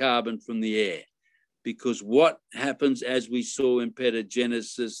fix carbon from the air, because what happens, as we saw in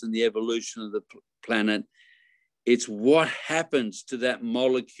petagenesis and the evolution of the planet, it's what happens to that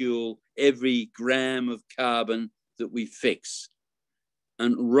molecule, every gram of carbon that we fix.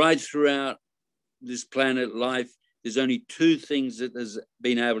 And right throughout this planet life, there's only two things that has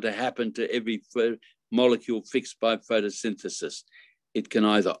been able to happen to every molecule fixed by photosynthesis. It can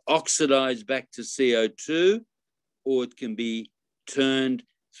either oxidize back to CO2, or it can be turned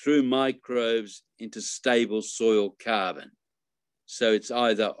through microbes into stable soil carbon. So it's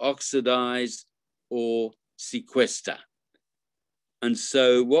either oxidize or sequester. And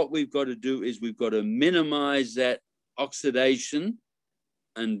so what we've got to do is we've got to minimize that oxidation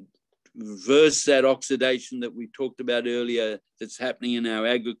and reverse that oxidation that we talked about earlier that's happening in our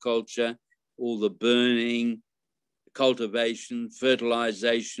agriculture, all the burning, cultivation,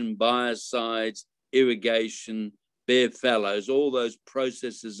 fertilization, biocides, irrigation, bare fallows, all those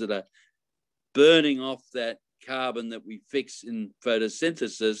processes that are burning off that carbon that we fix in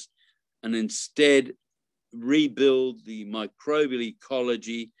photosynthesis, and instead rebuild the microbial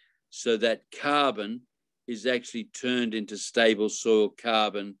ecology so that carbon is actually turned into stable soil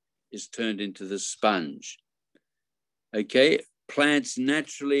carbon, is turned into the sponge. Okay, plants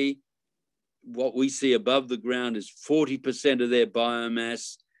naturally, what we see above the ground is 40% of their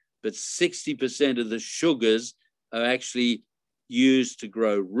biomass, but 60% of the sugars are actually used to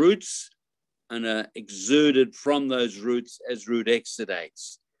grow roots and are exuded from those roots as root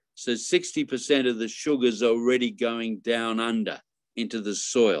exudates. So 60% of the sugars are already going down under into the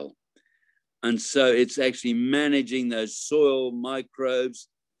soil. And so it's actually managing those soil microbes,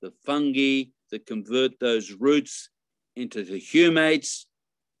 the fungi that convert those roots into the humates,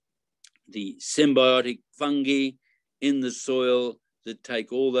 the symbiotic fungi in the soil that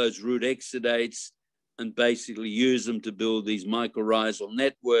take all those root exudates and basically use them to build these mycorrhizal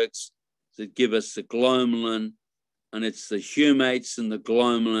networks that give us the glomalin. And it's the humates and the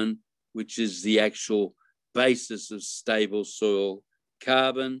glomalin, which is the actual basis of stable soil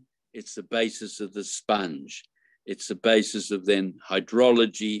carbon. It's the basis of the sponge. It's the basis of then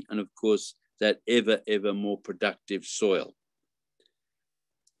hydrology and, of course, that ever more productive soil.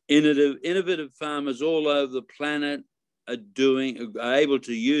 Innovative farmers all over the planet are able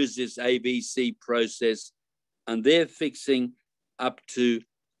to use this ABC process, and they're fixing up to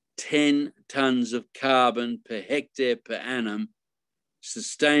 10 tons of carbon per hectare per annum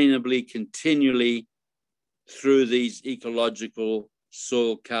sustainably, continually through these ecological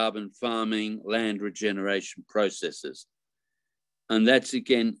soil carbon farming, land regeneration processes. And that's,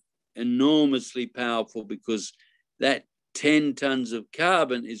 again, enormously powerful because that 10 tons of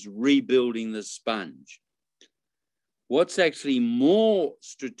carbon is rebuilding the sponge. What's actually more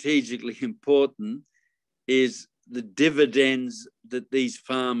strategically important is the dividends that these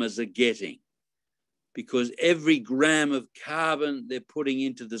farmers are getting, because every gram of carbon they're putting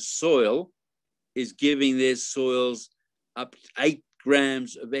into the soil is giving their soils up to 8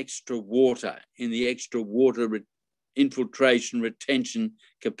 grams of extra water in the extra water infiltration retention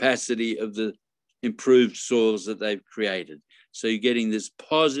capacity of the improved soils that they've created. So you're getting this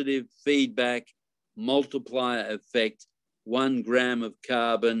positive feedback multiplier effect, 1 gram of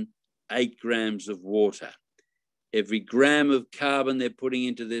carbon, 8 grams of water. Every gram of carbon they're putting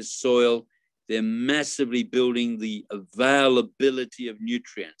into their soil, they're massively building the availability of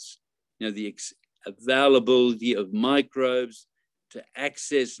nutrients, the availability of microbes to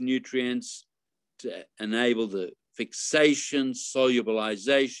access nutrients, to enable the fixation,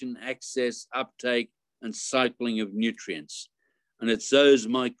 solubilization, access, uptake, and cycling of nutrients. And it's those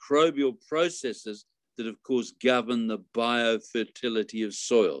microbial processes that, of course, govern the biofertility of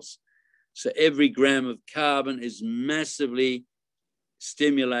soils. So every gram of carbon is massively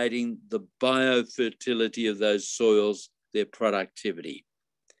stimulating the biofertility of those soils, their productivity.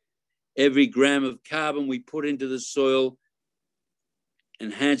 Every gram of carbon we put into the soil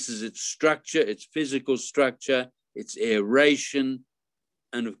enhances its structure, its physical structure, its aeration,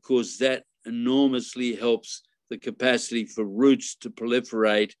 and of course that enormously helps the capacity for roots to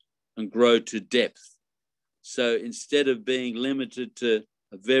proliferate and grow to depth. So instead of being limited to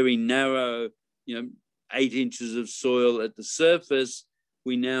a very narrow, 8 inches of soil at the surface,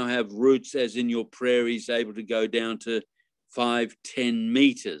 we now have roots, as in your prairies, able to go down to 5-10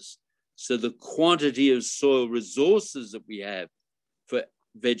 meters. So the quantity of soil resources that we have for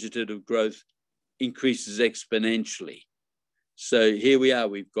vegetative growth increases exponentially. So here we are,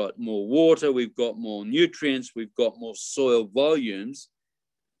 we've got more water, we've got more nutrients, we've got more soil volumes.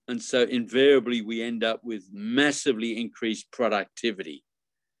 And so invariably we end up with massively increased productivity.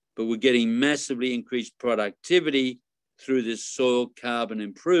 But we're getting massively increased productivity through this soil carbon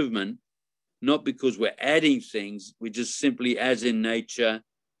improvement, not because we're adding things, we're just simply, as in nature,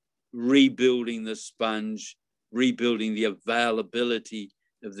 rebuilding the sponge, rebuilding the availability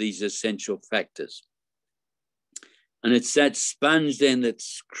of these essential factors. And it's that sponge then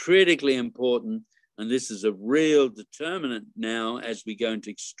that's critically important. And this is a real determinant now as we go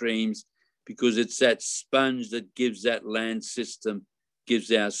into extremes, because it's that sponge that gives that land system,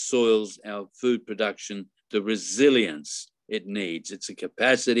 gives our soils, our food production, the resilience it needs. It's a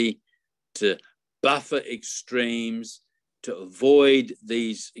capacity to buffer extremes, to avoid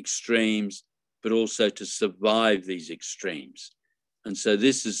these extremes, but also to survive these extremes. And so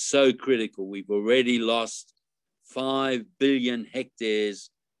this is so critical. We've already lost 5 billion hectares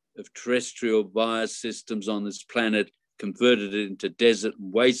of terrestrial biosystems on this planet, converted it into desert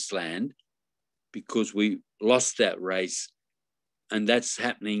and wasteland because we lost that race. And that's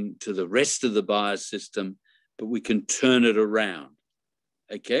happening to the rest of the biosystem, but we can turn it around.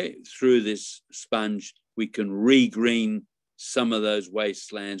 Okay, through this sponge, we can regreen some of those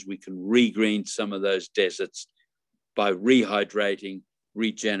wastelands, we can regreen some of those deserts by rehydrating,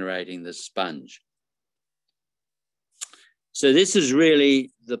 regenerating the sponge. So this is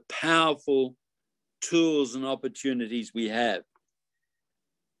really the powerful tools and opportunities we have.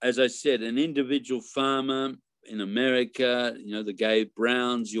 as I said, an individual farmer in America, the Gabe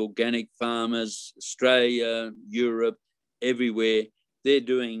Browns, the organic farmers, Australia, Europe, everywhere, they're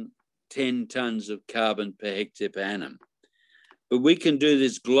doing 10 tons of carbon per hectare per annum. But we can do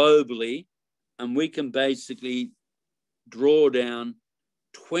this globally, and we can basically draw down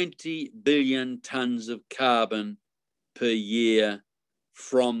 20 billion tons of carbon per year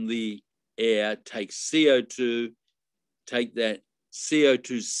from the air, take CO2, take that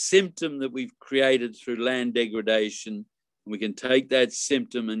CO2 symptom that we've created through land degradation, and we can take that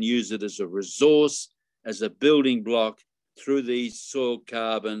symptom and use it as a resource, as a building block through these soil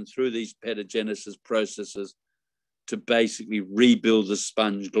carbon, through these petagenesis processes to basically rebuild the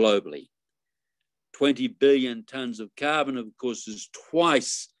sponge globally. 20 billion tons of carbon, of course, is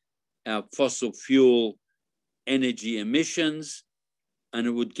twice our fossil fuel energy emissions, and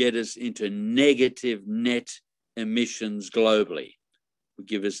it would get us into negative net emissions globally. It would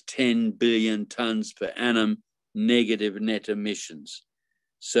give us 10 billion tons per annum negative net emissions.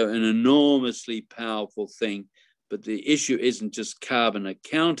 So an enormously powerful thing. But the issue isn't just carbon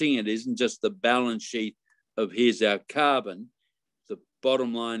accounting. It isn't just the balance sheet of here's our carbon. The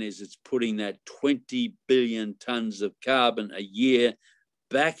bottom line is it's putting that 20 billion tons of carbon a year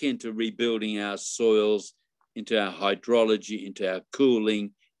back into rebuilding our soils, into our hydrology, into our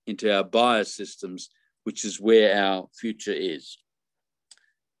cooling, into our biosystems, which is where our future is.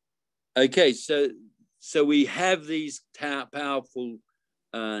 Okay, so we have these powerful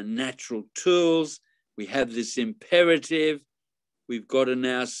natural tools. We have this imperative. We've got to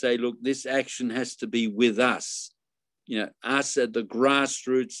now say, look, this action has to be with us. Us at the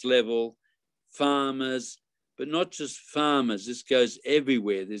grassroots level, farmers, but not just farmers. This goes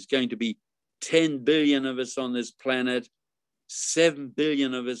everywhere. There's going to be 10 billion of us on this planet. 7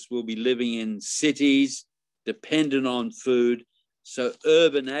 billion of us will be living in cities, dependent on food. So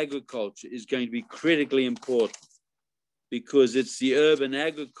urban agriculture is going to be critically important, because it's the urban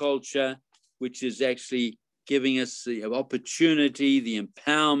agriculture which is actually giving us the opportunity, the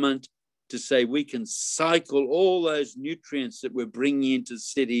empowerment to say we can cycle all those nutrients that we're bringing into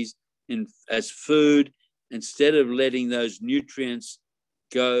cities as food, instead of letting those nutrients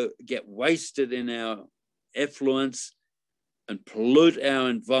get wasted in our effluents and pollute our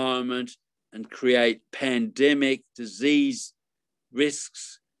environment and create pandemic disease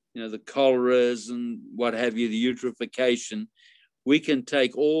risks, the choleras and what have you, the eutrophication. We can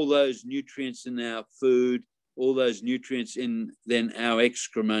take all those nutrients in our food, all those nutrients in then our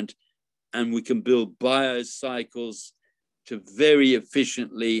excrement, and we can build biocycles to very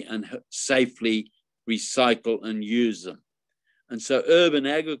efficiently and safely recycle and use them. And so urban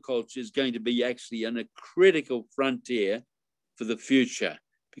agriculture is going to be actually a critical frontier for the future,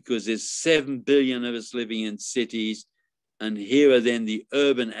 because there's 7 billion of us living in cities. And here are then the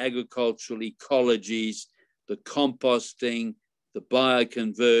urban agricultural ecologies, the composting, the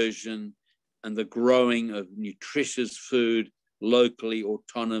bioconversion, and the growing of nutritious food locally,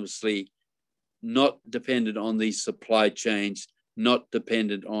 autonomously, not dependent on these supply chains, not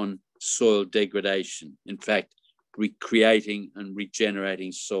dependent on soil degradation. In fact, recreating and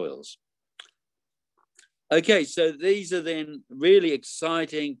regenerating soils. Okay, so these are then really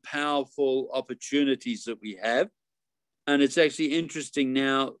exciting, powerful opportunities that we have. And it's actually interesting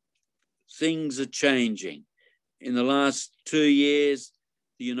now, things are changing. In the last 2 years,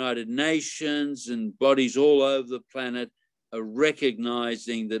 the United Nations and bodies all over the planet are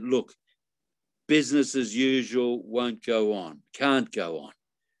recognizing that, look, business as usual won't go on, can't go on.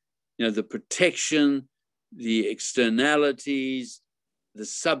 The protection, the externalities, the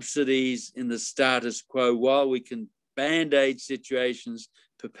subsidies in the status quo, while we can band-aid situations,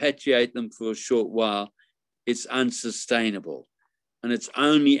 perpetuate them for a short while, it's unsustainable. And it's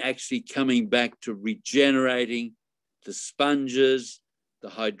only actually coming back to regenerating the sponges, the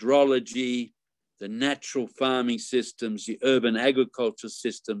hydrology, the natural farming systems, the urban agriculture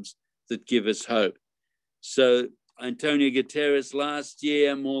systems that give us hope. So Antonio Guterres last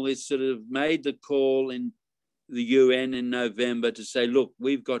year more or less sort of made the call in the UN in November to say, look,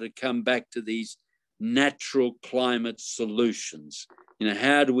 we've got to come back to these natural climate solutions.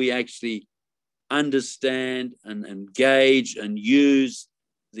 How do we actually understand and engage and use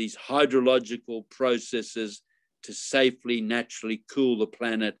these hydrological processes to safely, naturally cool the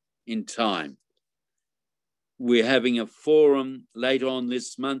planet in time? We're having a forum later on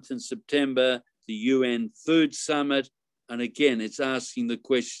this month in September, the UN Food Summit. And again, it's asking the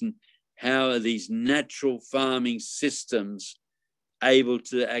question, how are these natural farming systems able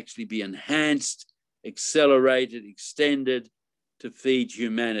to actually be enhanced, accelerated, extended to feed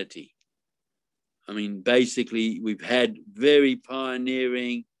humanity? I mean, basically, we've had very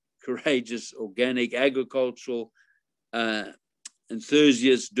pioneering courageous organic agricultural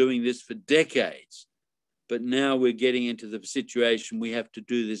enthusiasts doing this for decades. But now we're getting into the situation we have to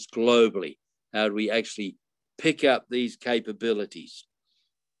do this globally. How do we actually pick up these capabilities?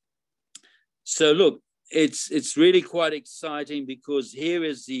 So look, it's really quite exciting, because here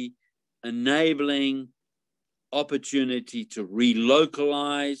is the enabling opportunity to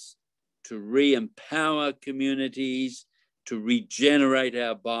relocalize, to re-empower communities, to regenerate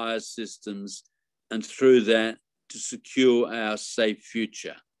our biosystems, and through that, to secure our safe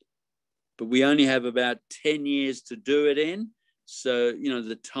future. But we only have about 10 years to do it in. So,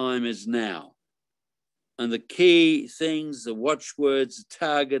 the time is now. And the key things, the watchwords, the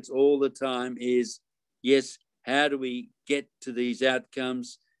targets all the time is, yes, how do we get to these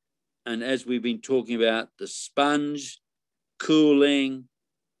outcomes? And as we've been talking about, the sponge, cooling,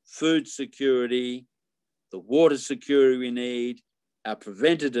 food security, the water security we need, our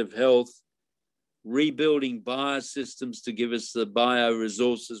preventative health, rebuilding biosystems to give us the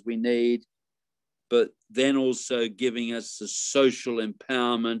bioresources we need, but then also giving us the social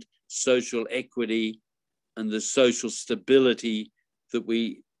empowerment, social equity, and the social stability that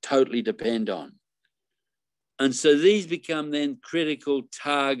we totally depend on. And so these become then critical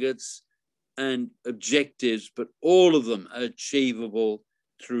targets and objectives, but all of them are achievable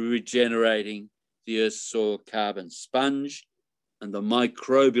through regenerating the Earth's soil carbon sponge and the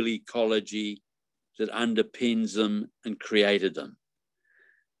microbial ecology that underpins them and created them.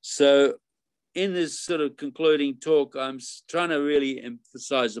 So in this sort of concluding talk, I'm trying to really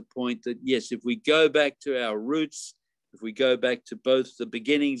emphasize the point that, yes, if we go back to our roots, if we go back to both the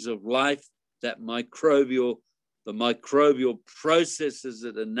beginnings of life, the microbial processes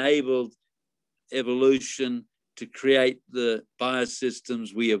that enabled evolution to create the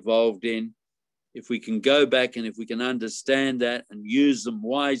biosystems we evolved in, if we can go back and if we can understand that and use them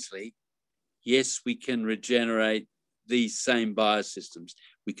wisely, yes, we can regenerate these same biosystems.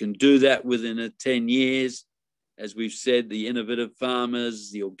 We can do that within 10 years. As we've said, the innovative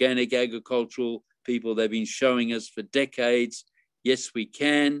farmers, the organic agricultural people, they've been showing us for decades, yes, we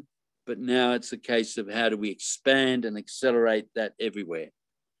can, but now it's a case of how do we expand and accelerate that everywhere.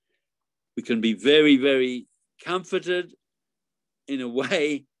 We can be very, very comforted in a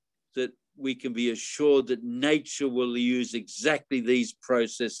way that we can be assured that nature will use exactly these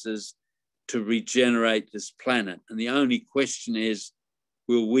processes to regenerate this planet. And the only question is,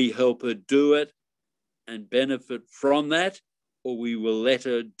 will we help her do it and benefit from that, or we will let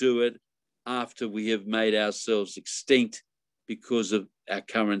her do it after we have made ourselves extinct because of our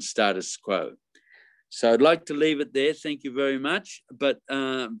current status quo? So I'd like to leave it there. Thank you very much. But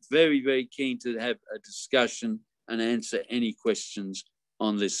very, very keen to have a discussion and answer any questions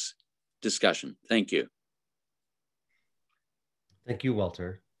on this discussion. Thank you. Thank you,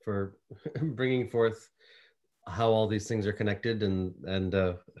 Walter, for bringing forth how all these things are connected and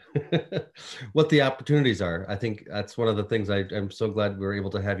what the opportunities are. I think that's one of the things I'm so glad we're able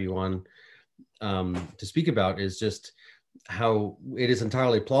to have you on to speak about, is just how it is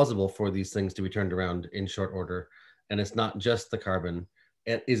entirely plausible for these things to be turned around in short order. And it's not just the carbon.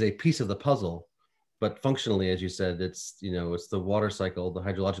 It is a piece of the puzzle, but functionally, as you said, it's, it's the water cycle, the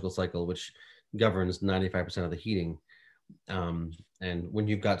hydrological cycle, which governs 95% of the heating. And when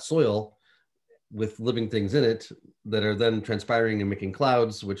you've got soil with living things in it that are then transpiring and making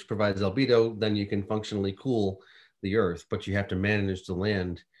clouds, which provides albedo, then you can functionally cool the earth, but you have to manage the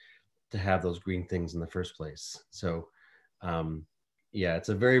land to have those green things in the first place. So yeah, it's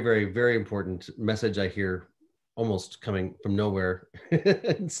a very, very, very important message I hear almost coming from nowhere.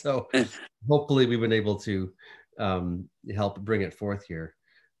 And so hopefully we've been able to help bring it forth here.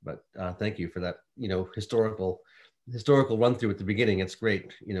 But thank you for that, historical run through at the beginning. It's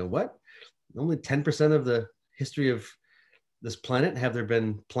great. What? Only 10% of the history of this planet have there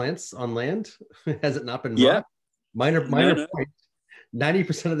been plants on land? Has it not been rock? Minor point.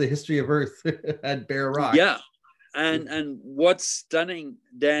 90% of the history of Earth had bare rock. Yeah. And what's stunning,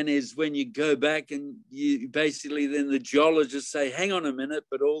 Dan, is when you go back and you basically then the geologists say, hang on a minute,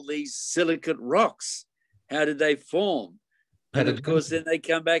 but all these silicate rocks, how did they form? And of course, then they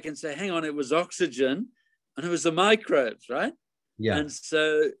come back and say, hang on, it was oxygen and it was the microbes, right? Yeah. And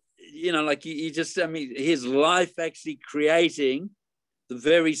so, like you just, here's life actually creating the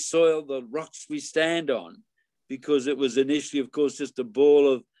very soil, the rocks we stand on, because it was initially, of course, just a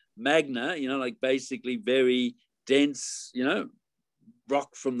ball of magma, like basically very dense,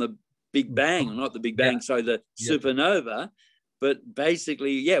 rock from the Big Bang, not the Big Bang, sorry, the supernova. But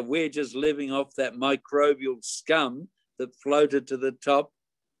basically, we're just living off that microbial scum that floated to the top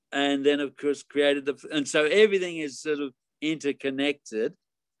and then, of course, created and so everything is sort of interconnected.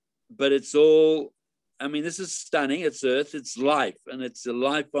 but it's all, I mean, this is stunning. It's Earth, it's life, and it's a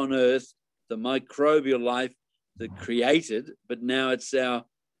life on Earth, the microbial life that created, but now it's our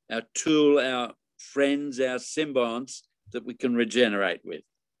tool, our friends, our symbionts that we can regenerate with.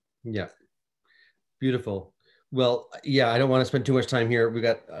 Yeah. Beautiful. Well, yeah, I don't want to spend too much time here. We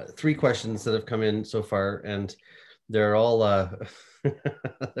got 3 questions that have come in so far, and they're all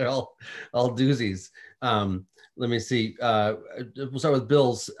they're all doozies. Let me see. We'll start with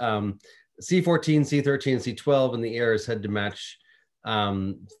Bill's. C14, C13, C12 in the air is said to match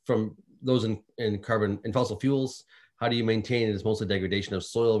from those in carbon in fossil fuels. How do you maintain it as mostly degradation of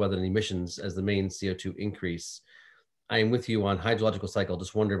soil rather than emissions as the main CO2 increase? I am with you on hydrological cycle.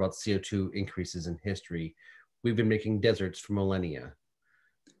 Just wonder about CO2 increases in history. We've been making deserts for millennia.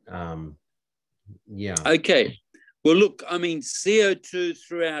 Yeah. Okay. Well, look, I mean, CO2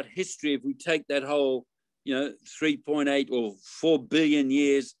 throughout history, if we take that whole, 3.8 or 4 billion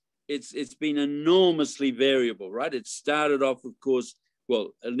years, it's been enormously variable, right? It started off, of course, well,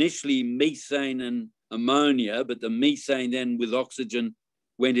 initially methane and ammonia, but the methane then with oxygen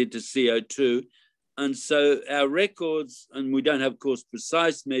went into CO2. And so our records, and we don't have, of course,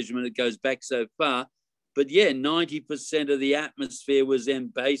 precise measurement, it goes back so far, but yeah, 90% of the atmosphere was then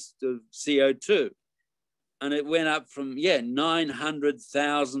based of CO2. And it went up from,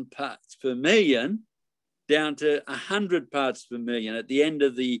 900,000 parts per million down to 100 parts per million. At the end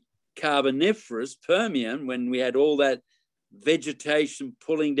of the Carboniferous Permian, when we had all that vegetation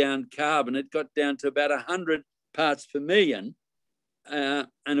pulling down carbon, it got down to about 100 parts per million. And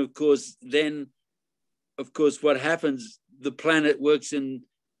of course, then, what happens, the planet works in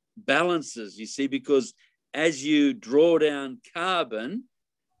balances, you see, because as you draw down carbon,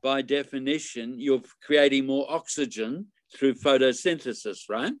 by definition, you're creating more oxygen through photosynthesis,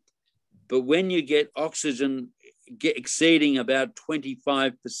 right? But when you get oxygen exceeding about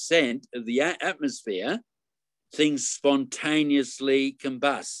 25% of the atmosphere, things spontaneously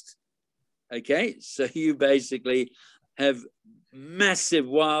combust, okay? So you basically have massive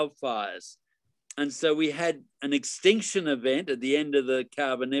wildfires. And so we had an extinction event at the end of the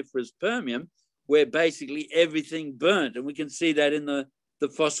Carboniferous Permian where basically everything burnt. And we can see that in the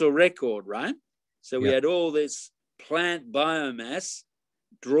fossil record, right? So we had all this plant biomass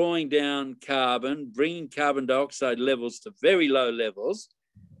drawing down carbon, bringing carbon dioxide levels to very low levels.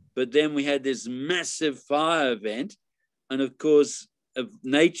 But then we had this massive fire event. And of course,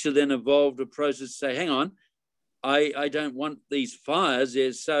 nature then evolved a process to say, hang on, I don't want these fires.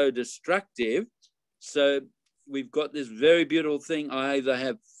 They're so destructive. So we've got this very beautiful thing. I either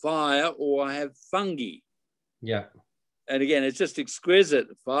have fire or I have fungi. Yeah. And again, it's just exquisite,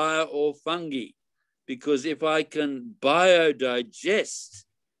 fire or fungi, because if I can biodigest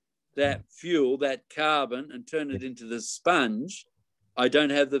that fuel, that carbon, and turn it into the sponge, I don't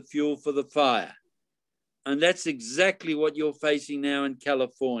have the fuel for the fire. And that's exactly what you're facing now in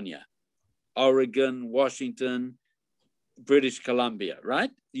California, Oregon, Washington, British Columbia,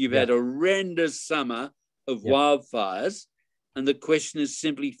 right? You've had a horrendous summer of wildfires. And the question is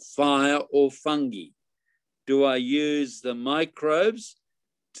simply fire or fungi. Do I use the microbes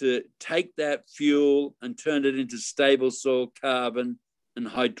to take that fuel and turn it into stable soil carbon and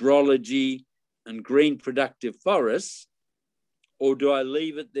hydrology and green productive forests? Or do I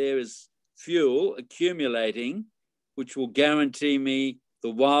leave it there as fuel accumulating, which will guarantee me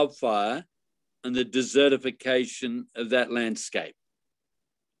the wildfire and the desertification of that landscape?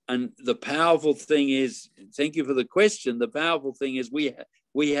 And the powerful thing is, thank you for the question, the powerful thing is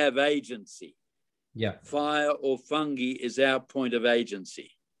we have agency. Yeah. Fire or fungi is our point of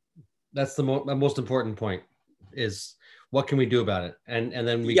agency. That's the most important point, is what can we do about it? And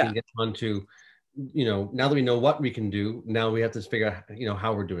then we can get on to, now that we know what we can do, now we have to figure out,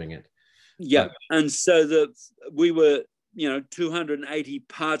 how we're doing it. Yeah. But, and so we were, 280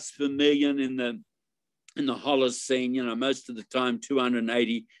 parts per million in the Holocene, most of the time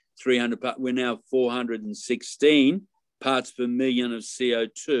 280, 300 parts. We're now 416 parts per million of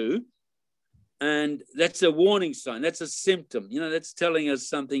CO2. And that's a warning sign. That's a symptom. That's telling us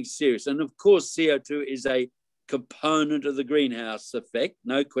something serious. And of course, CO2 is a component of the greenhouse effect,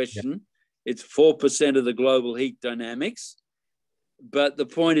 no question. Yeah. It's 4% of the global heat dynamics. But the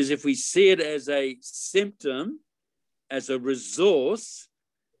point is, if we see it as a symptom, as a resource,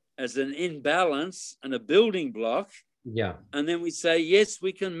 as an imbalance and a building block, and then we say, yes,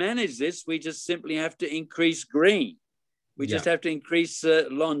 we can manage this. We just simply have to increase green. We just have to increase the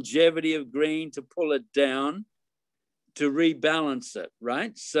longevity of green to pull it down, to rebalance it,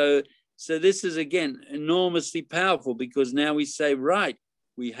 right? So this is, again, enormously powerful, because now we say, right,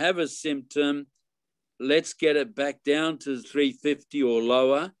 we have a symptom, let's get it back down to 350 or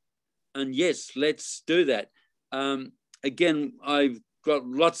lower, And yes, let's do that. Again, I've got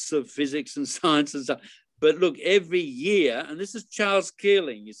lots of physics and science and stuff. But look, every year, and this is Charles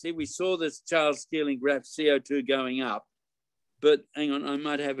Keeling. You see, we saw this Charles Keeling graph, CO2 going up. But hang on, I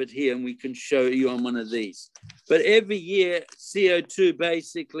might have it here and we can show you on one of these. But every year, CO2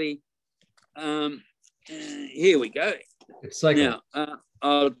 basically, here we go. It's cycling. Now,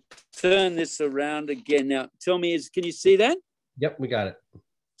 I'll turn this around again. Now, tell me, can you see that? Yep, we got it.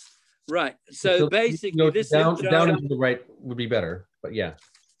 Right. So basically, this down and to the right would be better, but yeah.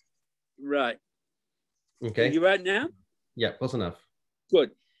 Right. Okay. Are you right now? Yeah, close enough.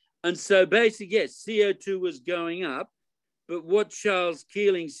 Good. And so basically, yes, CO2 was going up. But what Charles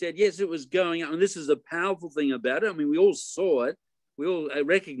Keeling said, yes, it was going up. And this is the powerful thing about it. I mean, we all saw it. We all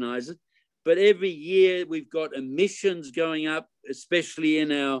recognize it. But every year we've got emissions going up, especially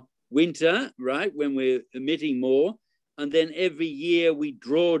in our winter, right, when we're emitting more. And then every year we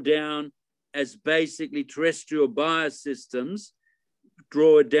draw down as basically terrestrial biosystems,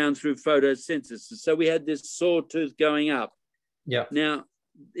 draw it down through photosynthesis. So we had this sawtooth going up. Yeah. Now,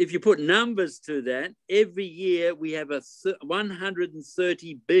 if you put numbers to that, every year we have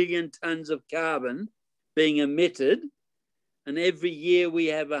 130 billion tons of carbon being emitted. And every year we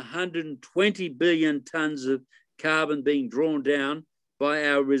have 120 billion tons of carbon being drawn down by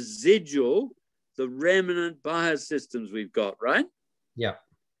our residual, the remnant biosystems we've got, right? Yeah.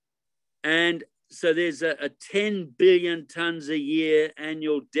 And so there's a 10 billion tons a year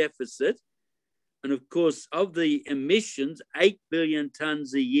annual deficit. And of course, of the emissions, 8 billion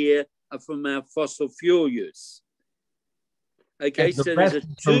tons a year are from our fossil fuel use. Okay, and so there's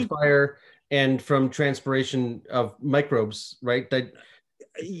from fire and from transpiration of microbes, right?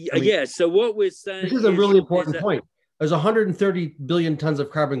 Yeah, so what we're saying this is a really important point. There's 130 billion tons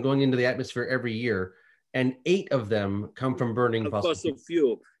of carbon going into the atmosphere every year, and 8 of them come from burning fossil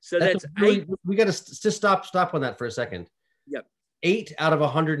fuel. So that's really, 8. We got to just stop on that for a second. Yep. 8 out of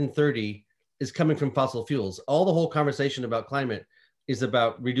 130 is coming from fossil fuels. All the whole conversation about climate is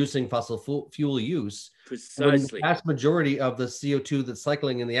about reducing fossil fuel use. Precisely. The vast majority of the CO2 that's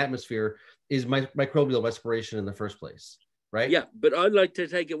cycling in the atmosphere is microbial respiration in the first place, right? Yeah, but I'd like to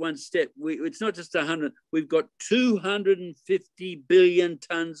take it one step. It's not just 100. We've got 250 billion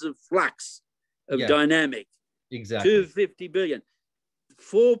tons of flux of dynamic. Exactly. 250 billion.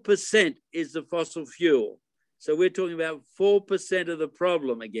 4% is the fossil fuel. So we're talking about 4% of the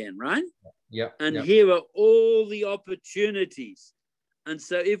problem again, right? Yeah. And here are all the opportunities. And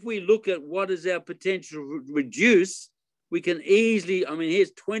so if we look at what is our potential to reduce, we can easily, I mean,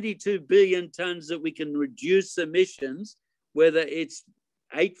 here's 22 billion tons that we can reduce emissions, whether it's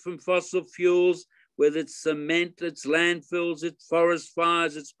 8 from fossil fuels, whether it's cement, it's landfills, it's forest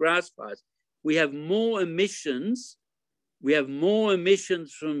fires, it's grass fires. We have more emissions. We have more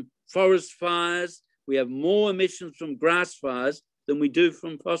emissions from forest fires. We have more emissions from grass fires than we do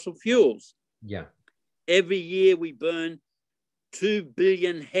from fossil fuels. Yeah. Every year we burn 2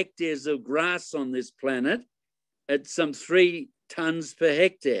 billion hectares of grass on this planet at some 3 tons per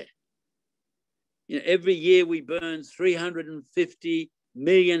hectare. You know, every year we burn 350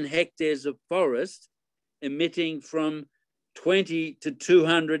 million hectares of forest, emitting from 20 to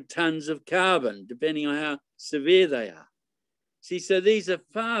 200 tons of carbon, depending on how severe they are. See, so these are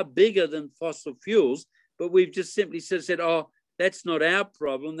far bigger than fossil fuels, but we've just simply said, oh, that's not our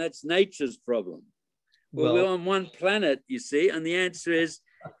problem, that's nature's problem. Well, we're on one planet, you see, and the answer is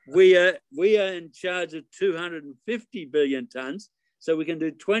we are in charge of 250 billion tons, so we can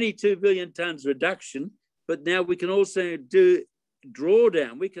do 22 billion tons reduction, but now we can also do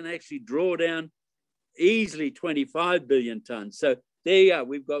drawdown. We can actually draw down easily 25 billion tons. So there you are,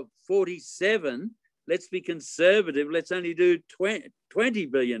 we've got 47. Let's be conservative. Let's only do 20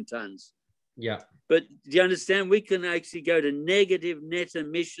 billion tons. Yeah. But do you understand? We can actually go to negative net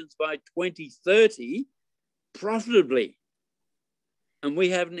emissions by 2030 profitably. And we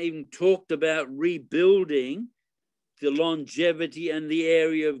haven't even talked about rebuilding the longevity and the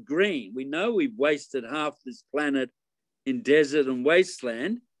area of green. We know we've wasted half this planet in desert and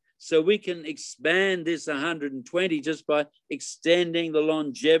wasteland. So we can expand this 120 just by extending the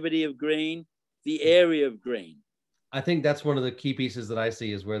longevity of green, the area of green. I think that's one of the key pieces that I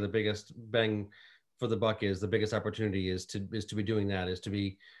see is where the biggest bang for the buck is, the biggest opportunity is to be doing that, is to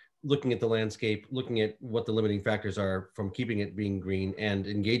be looking at the landscape, looking at what the limiting factors are from keeping it being green and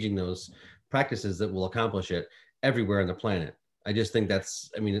engaging those practices that will accomplish it everywhere on the planet. I just think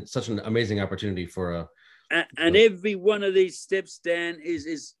that's, I mean, it's such an amazing opportunity for and every one of these steps, Dan,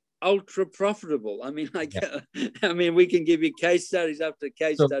 is ultra profitable. I mean, I mean, we can give you case studies after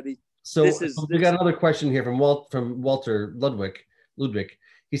case studies. So we got another question here from Walter Ludwig.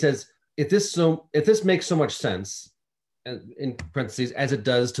 He says, if this makes so much sense, and in parentheses, as it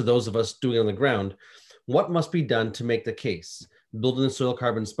does to those of us doing it on the ground, what must be done to make the case? Building a soil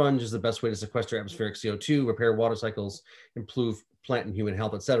carbon sponge is the best way to sequester atmospheric CO2, repair water cycles, improve plant and human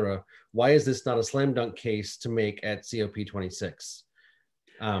health, etc. Why is this not a slam dunk case to make at COP26?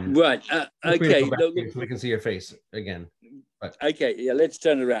 Right. Okay. So we can see your face again. But. Okay. Yeah. Let's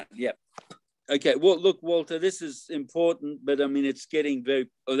turn it around. Yeah. Okay. Well, look, Walter, this is important, but I mean, it's getting very.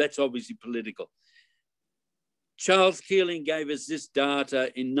 Oh, that's obviously political. Charles Keeling gave us this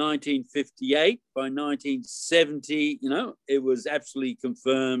data in 1958. By 1970, it was absolutely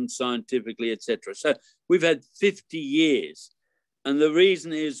confirmed scientifically, etc. So we've had 50 years. And the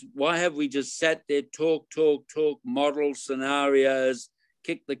reason is, why have we just sat there, talk, model scenarios,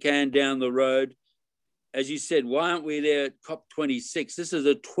 kick the can down the road? As you said, why aren't we there at COP26? This is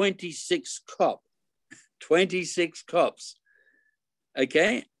a 26 COP, 26 COPs,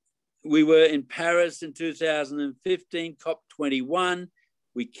 okay? We were in Paris in 2015, COP21.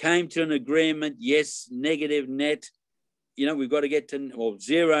 We came to an agreement, yes, negative net. We've got to get to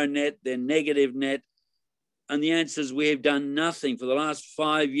zero net, then negative net. And the answer is we have done nothing. For the last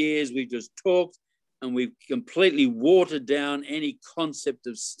 5 years, we've just talked and we've completely watered down any concept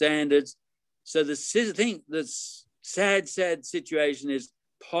of standards. So the sad situation is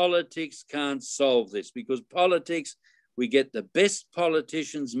politics can't solve this, because politics, we get the best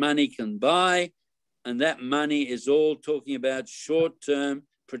politicians money can buy, and that money is all talking about short-term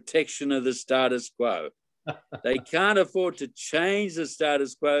protection of the status quo. They can't afford to change the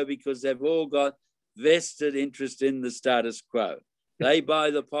status quo because they've all got vested interest in the status quo. They buy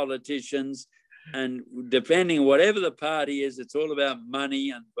the politicians, and depending on whatever the party is, it's all about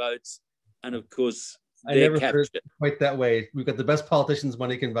money and votes, and of course, I never heard it quite that way. We've got the best politicians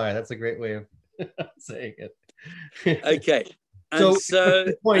money can buy. That's a great way of saying it. Okay. And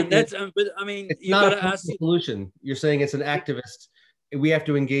but I mean, it's not a solution. You're saying it's an activist. We have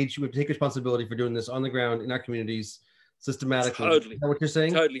to engage. We have to take responsibility for doing this on the ground in our communities systematically. Totally. Is that what you're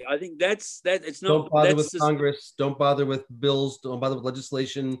saying? Totally. I think that's that. It's not. Don't bother with Congress. Don't bother with bills. Don't bother with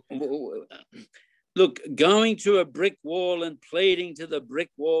legislation. Look, going to a brick wall and pleading to the brick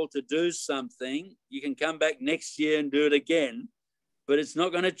wall to do something, you can come back next year and do it again, but it's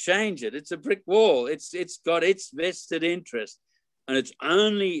not going to change it. It's a brick wall. It's got its vested interest. And it's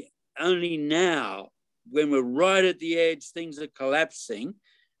only now, when we're right at the edge, things are collapsing.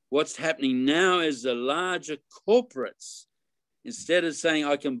 What's happening now is the larger corporates, instead of saying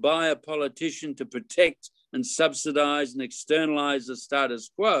I can buy a politician to protect and subsidize and externalize the status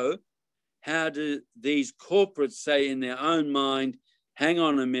quo, how do these corporates say in their own mind, hang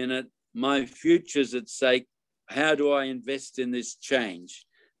on a minute, my future's at stake, how do I invest in this change?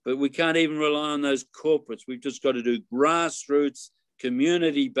 But we can't even rely on those corporates. We've just got to do grassroots,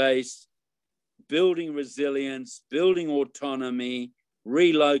 community-based, building resilience, building autonomy,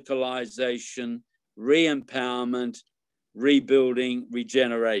 relocalization, re-empowerment, rebuilding,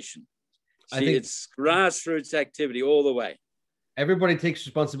 regeneration. See, it's grassroots activity all the way. Everybody takes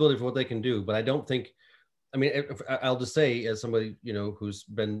responsibility for what they can do, but I don't think, I mean, I'll just say, as somebody, who's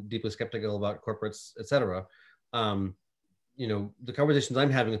been deeply skeptical about corporates, et cetera, the conversations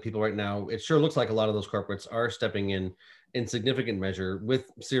I'm having with people right now, it sure looks like a lot of those corporates are stepping in significant measure with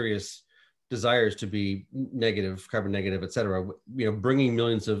serious desires to be negative, carbon negative, et cetera, bringing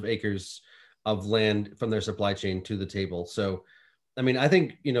millions of acres of land from their supply chain to the table. So, I mean, I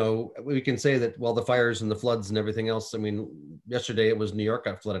think, we can say that, well, the fires and the floods and everything else, I mean, yesterday it was New York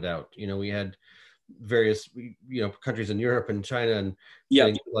got flooded out. We had various, countries in Europe and China and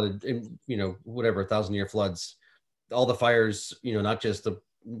getting flooded in, whatever, 1,000-year floods. All the fires, not just the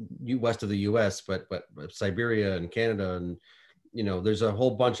west of the US, but Siberia and Canada. And, there's a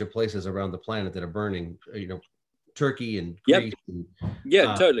whole bunch of places around the planet that are burning, Turkey and Greece.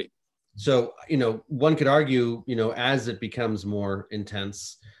 Yep. Totally. So, one could argue, as it becomes more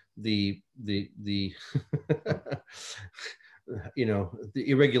intense, the the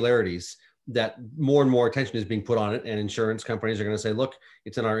irregularities, that more and more attention is being put on it, and insurance companies are going to say, look,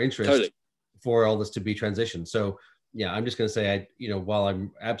 it's in our interest for all this to be transitioned. So, yeah, I'm just going to say, while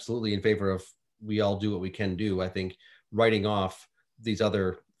I'm absolutely in favor of we all do what we can do, I think writing off these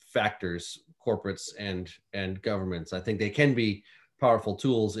other factors, corporates and governments, I think they can be powerful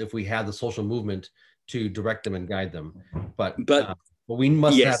tools if we have the social movement to direct them and guide them. But we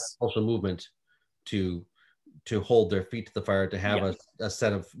must have a social movement to hold their feet to the fire, to have a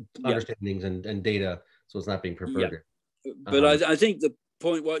set of understandings and data, so it's not being perverted. But I think the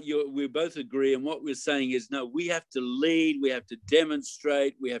point, we both agree, and what we're saying is, no, we have to lead, we have to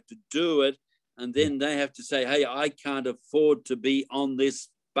demonstrate, we have to do it, and then they have to say, hey, I can't afford to be on this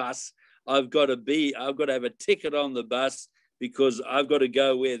bus, I've got to have a ticket on the bus because I've got to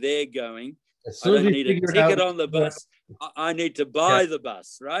go where they're going. As I soon as don't we need a figure it ticket out, on the bus. I need to buy the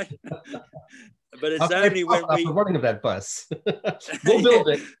bus, right? But it's only when we the running of that bus. We'll build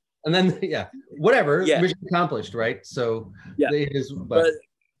it, and then whatever, mission accomplished, right? So it is,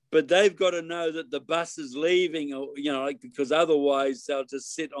 but they've got to know that the bus is leaving, or because otherwise they'll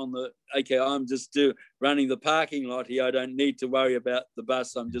just sit on the. Okay, I'm just running the parking lot here. I don't need to worry about the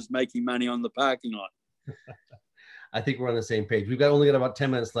bus. I'm just making money on the parking lot. I think we're on the same page. We've only got about 10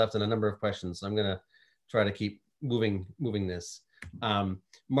 minutes left and a number of questions. So I'm going to try to keep moving this.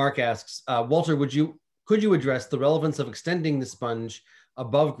 Mark asks, Walter, could you address the relevance of extending the sponge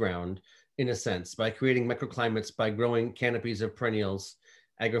above ground in a sense by creating microclimates, by growing canopies of perennials,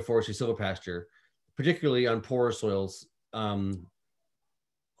 agroforestry, silvopasture, particularly on poorer soils,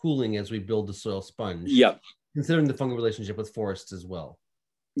 cooling as we build the soil sponge? Yeah. Considering the fungal relationship with forests as well.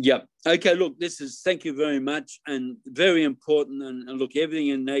 Yeah. Okay. Look, thank you very much, and very important. And look, everything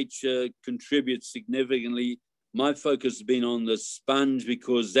in nature contributes significantly. My focus has been on the sponge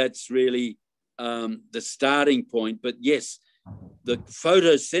because that's really the starting point. But yes, the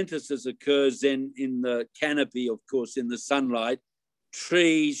photosynthesis occurs then in the canopy, of course, in the sunlight.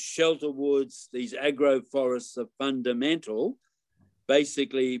 Trees, shelter woods, these agroforests are fundamental,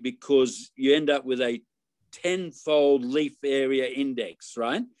 basically because you end up with a 10-fold leaf area index,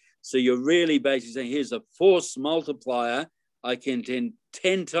 right? So you're really basically saying, here's a force multiplier. I can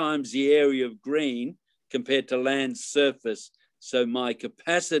 10 times the area of green compared to land surface. So my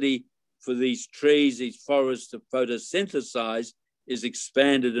capacity for these trees, these forests to photosynthesize is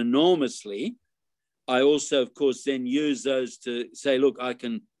expanded enormously. I also, of course, then use those to say, look, I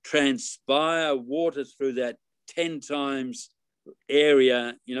can transpire water through that 10 times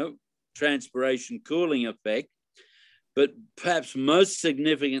area, transpiration cooling effect. But perhaps most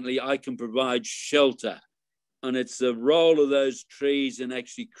significantly, I can provide shelter. And it's the role of those trees in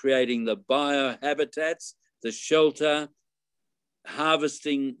actually creating the biohabitats, the shelter,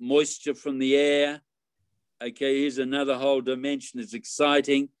 harvesting moisture from the air. Okay, here's another whole dimension. It's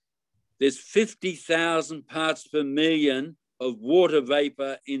exciting. There's 50,000 parts per million of water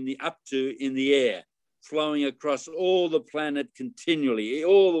vapor in the air, flowing across all the planet continually,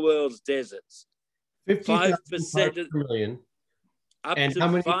 all the world's deserts. 50,000 parts per million. And how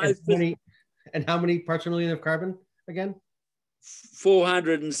many parts per million of carbon again?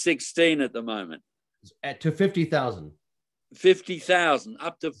 416 at the moment. To 50,000. 50,000,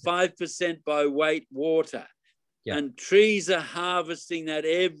 up to 5% by weight water. Yeah. And trees are harvesting that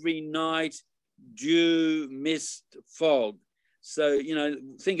every night, dew, mist, fog. So,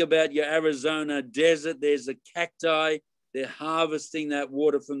 think about your Arizona desert. There's the cacti. They're harvesting that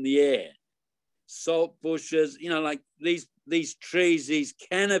water from the air. Salt bushes, like these trees, these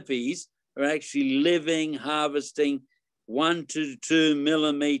canopies are actually living, harvesting 1 to 2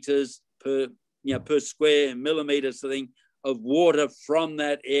 millimeters per square millimeter of water from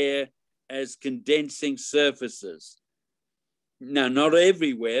that air as condensing surfaces. Now, not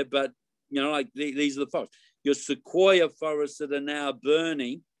everywhere, but, these are the forests. Your sequoia forests that are now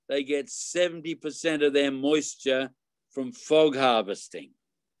burning, they get 70% of their moisture from fog harvesting.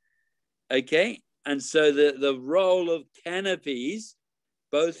 Okay? And so the role of canopies,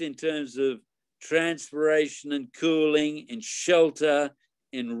 both in terms of transpiration and cooling, in shelter,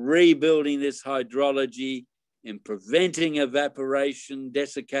 in rebuilding this hydrology, in preventing evaporation,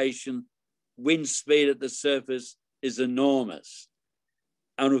 desiccation, wind speed at the surface is enormous.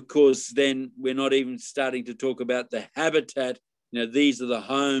 And of course, then we're not even starting to talk about the habitat. These are the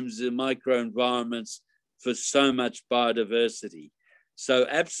homes, the microenvironments for so much biodiversity. So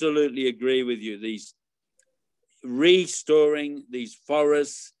absolutely agree with you. These restoring these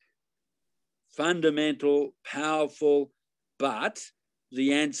forests, fundamental, powerful, but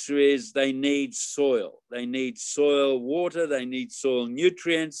the answer is they need soil. They need soil water. They need soil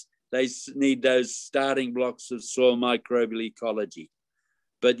nutrients. They need those starting blocks of soil microbial ecology.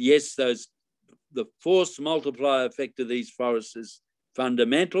 But yes, the force multiplier effect of these forests is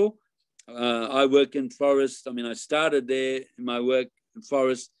fundamental. I work in forests. I started there in my work in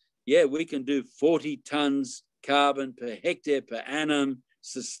forests. Yeah, we can do 40 tons carbon per hectare per annum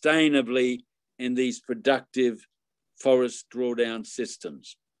sustainably in these productive forest drawdown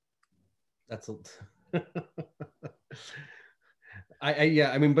systems. That's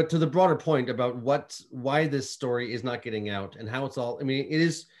but to the broader point about why this story is not getting out and how it's all,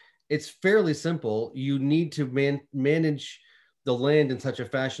 it's fairly simple. You need to manage the land in such a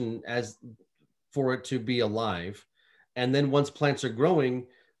fashion as for it to be alive. And then once plants are growing,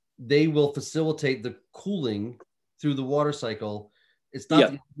 they will facilitate the cooling through the water cycle It's not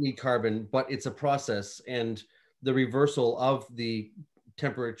that you need carbon, but it's a process, and the reversal of the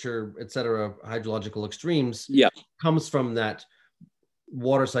temperature, et cetera, hydrological extremes comes from that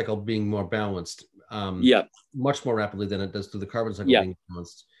water cycle being more balanced, much more rapidly than it does through the carbon cycle being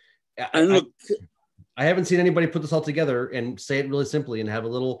balanced. I haven't seen anybody put this all together and say it really simply and have a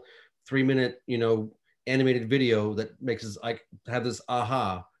little 3-minute, animated video that makes us like have this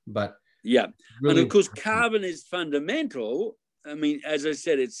aha. But really, and of course, carbon is fundamental. I mean, as I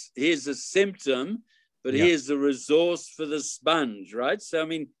said, here's a symptom, but here's the resource for the sponge, right? So I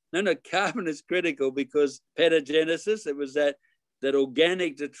mean, no, carbon is critical because petagenesis, it was that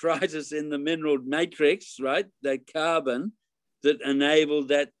organic detritus in the mineral matrix, right? That carbon that enabled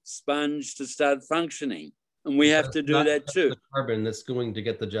that sponge to start functioning. And we have to do that too. The carbon that's going to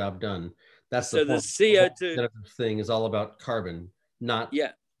get the job done. That's so the point. CO2 the thing is all about carbon, not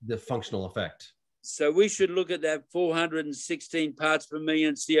the functional effect. So we should look at that 416 parts per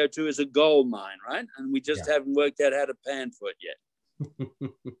million CO2 as a gold mine, right? And we just haven't worked out how to pan for it yet.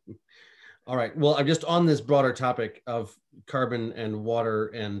 All right. Well, I'm just on this broader topic of carbon and water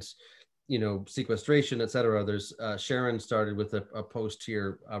and sequestration, et cetera. There's Sharon started with a post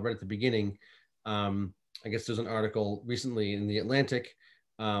here right at the beginning. I guess there's an article recently in the Atlantic.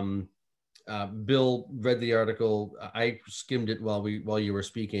 Bill read the article. I skimmed it while you were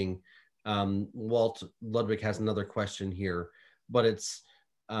speaking. Walt Ludwig has another question here, but it's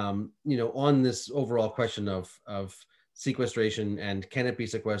on this overall question of sequestration and can it be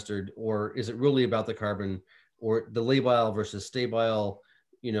sequestered, or is it really about the carbon, or the labile versus stabile?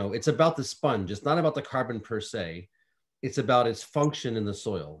 It's about the sponge. It's not about the carbon per se. It's about its function in the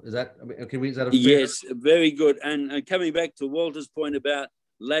soil. Is that, is that a fair? Yes, very good. And coming back to Walter's point about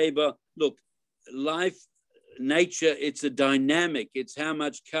labor, look, life, nature, it's a dynamic. It's how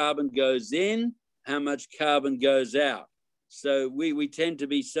much carbon goes in, how much carbon goes out. So we tend to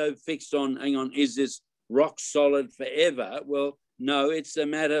be so fixed on, hang on, is this rock solid forever? Well, no, it's a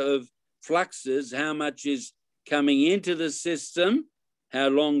matter of fluxes. How much is coming into the system? How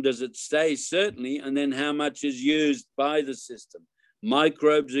long does it stay, certainly, and then how much is used by the system?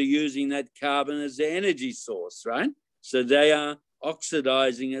 Microbes are using that carbon as their energy source, right? So they are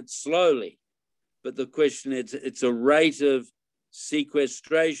oxidizing it slowly. But the question is, it's a rate of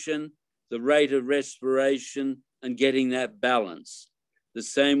sequestration, the rate of respiration, and getting that balance. The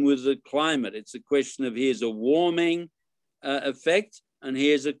same with the climate. It's a question of here's a warming effect and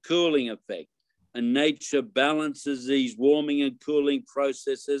here's a cooling effect. And nature balances these warming and cooling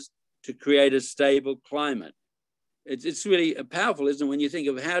processes to create a stable climate. It's really powerful, isn't it, when you think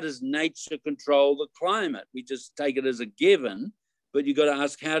of how does nature control the climate? We just take it as a given, but you've got to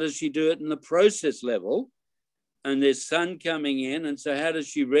ask, how does she do it in the process level? And there's sun coming in, and so how does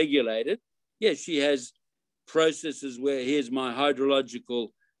she regulate it? Yeah, she has processes where here's my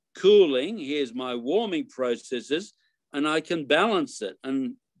hydrological cooling, here's my warming processes, and I can balance it.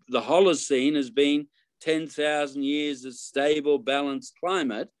 And the Holocene has been 10,000 years of stable, balanced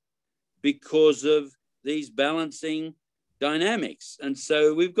climate because of these balancing dynamics. And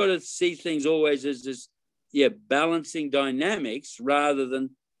so we've got to see things always as this, balancing dynamics rather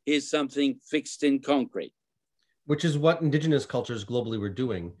than here's something fixed in concrete. Which is what indigenous cultures globally were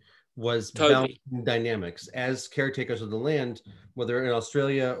doing, was balancing dynamics as caretakers of the land, whether in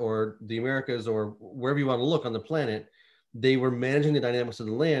Australia or the Americas or wherever you want to look on the planet. They were managing the dynamics of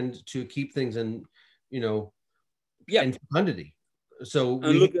the land to keep things in, in fecundity. So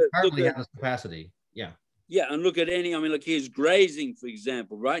we hardly have this capacity. Yeah, and look at here's grazing, for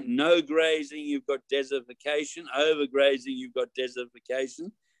example, right? No grazing, you've got desertification. Overgrazing, you've got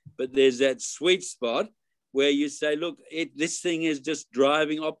desertification. But there's that sweet spot where you say, look, this thing is just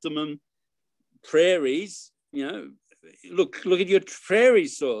driving optimum prairies. Look at your prairie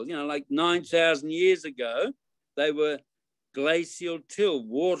soil. Like 9,000 years ago, they were glacial till,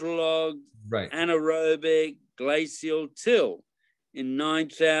 waterlogged, anaerobic, glacial till. In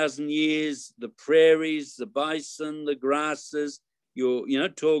 9,000 years, the prairies, the bison, the grasses, your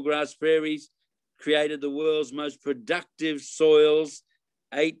tall grass prairies created the world's most productive soils,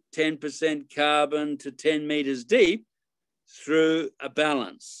 10% carbon to 10 meters deep through a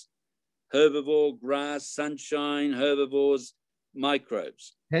balance. Herbivore, grass, sunshine, herbivores,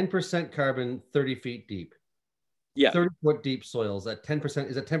 microbes. 10% carbon, 30 feet deep. 30-foot deep soils at 10%.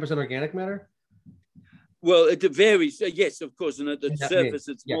 Is it 10% organic matter? Well, it varies. Yes, of course. And at the surface,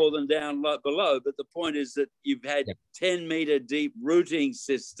 it's more than down below. But the point is that you've had 10-meter deep rooting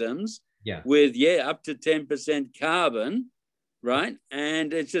systems with, up to 10% carbon, right?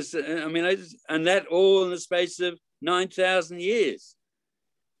 And it's just, and that all in the space of 9,000 years.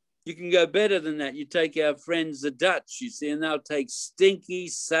 You can go better than that. You take our friends, the Dutch, you see, and they'll take stinky,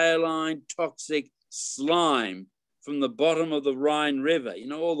 saline, toxic slime from the bottom of the Rhine River, you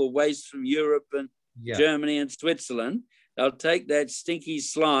know, all the waste from Europe and Germany and Switzerland. They'll take that stinky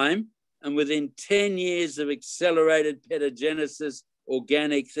slime, and within 10 years of accelerated petagenesis,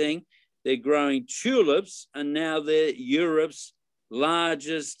 organic thing, they're growing tulips, and now they're Europe's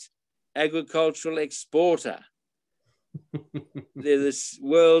largest agricultural exporter. They're the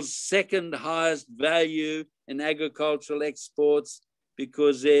world's second highest value in agricultural exports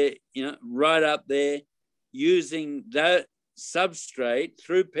because they're, you know, right up there using that substrate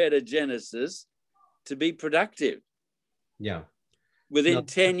through petagenesis to be productive. Yeah. Within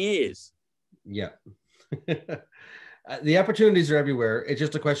 10 years. Yeah. The opportunities are everywhere. It's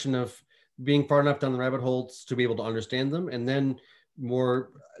just a question of being far enough down the rabbit holes to be able to understand them. And then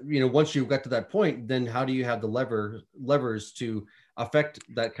more, you know, once you get to that point, then how do you have the levers to affect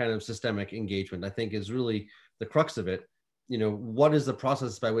that kind of systemic engagement, I think is really the crux of it. You know, what is the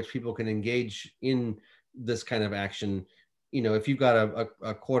process by which people can engage in this kind of action? You know, if you've got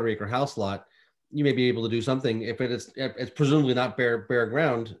a quarter-acre house lot, you may be able to do something if it's presumably not bare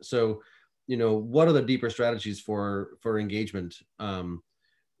ground. So, you know, what are the deeper strategies for engagement?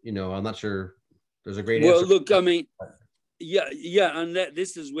 You know, I'm not sure there's a great answer. Well, look, I mean, yeah, and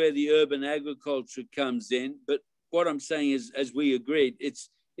this is where the urban agriculture comes in. But what I'm saying is, as we agreed, it's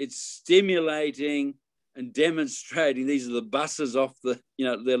stimulating and demonstrating. These are the buses off the, you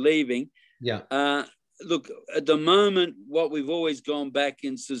know, they're leaving. Yeah. Look, at the moment, what we've always gone back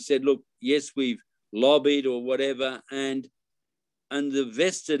and said, look, yes, we've lobbied or whatever, and the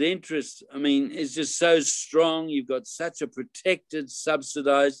vested interest, I mean, is just so strong. You've got such a protected,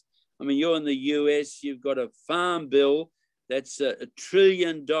 subsidized. I mean, you're in the US, you've got a farm bill that's $1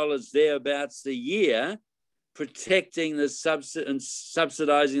 trillion thereabouts a year, protecting the and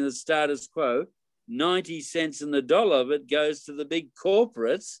subsidizing the status quo. 90 cents in the dollar of it goes to the big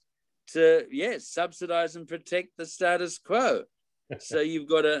corporates to, yes, subsidize and protect the status quo. So you've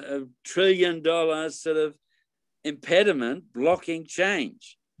got a $1 trillion sort of impediment blocking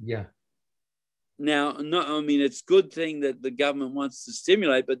change. Yeah. Now, I mean, it's a good thing that the government wants to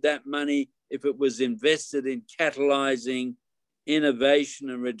stimulate, but that money, if it was invested in catalyzing innovation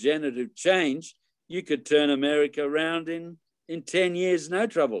and regenerative change, you could turn America around in 10 years, no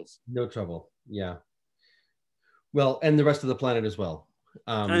troubles. No trouble. Yeah. Well, and the rest of the planet as well.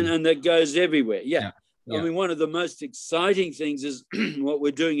 And that goes everywhere. Yeah. I mean, one of the most exciting things is what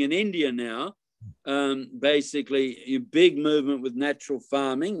we're doing in India now. Basically, a big movement with natural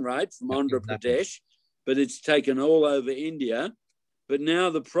farming, right, from Andhra Pradesh, but it's taken all over India. But now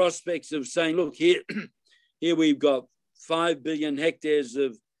the prospects of saying, look, here we've got 5 billion hectares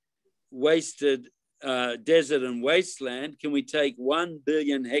of wasted desert and wasteland. Can we take 1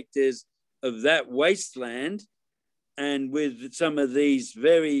 billion hectares of that wasteland, and with some of these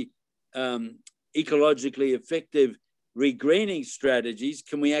very ecologically effective regreening strategies,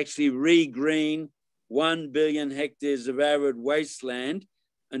 can we actually regreen 1 billion hectares of arid wasteland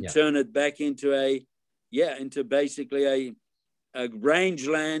and turn it back into into basically a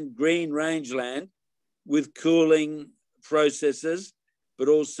rangeland, green rangeland with cooling processes, but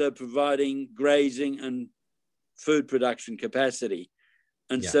also providing grazing and food production capacity.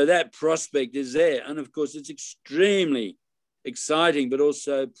 And so that prospect is there. And of course, it's extremely exciting, but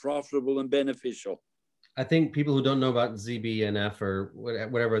also profitable and beneficial. I think people who don't know about ZBNF or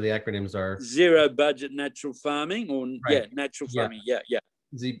whatever the acronyms are. Zero budget natural farming, or natural farming. Yeah.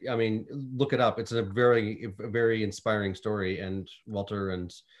 I mean, look it up. It's a very inspiring story, and Walter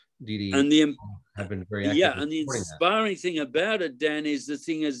and Didi have been very active. Yeah, and the inspiring thing about it, Dan, is the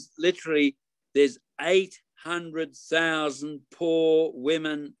thing is literally there's 800,000 poor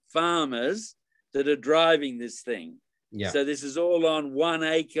women farmers that are driving this thing. Yeah. So this is all on 1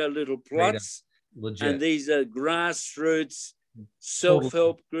 acre little plots. Legit. And these are grassroots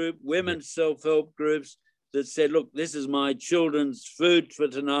self-help group, women's self-help groups that said, look, this is my children's food for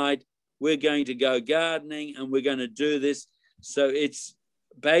tonight. We're going to go gardening and we're going to do this. So it's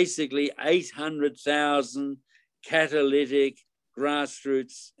basically 800,000 catalytic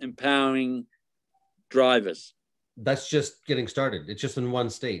grassroots empowering drivers. That's just getting started. It's just in one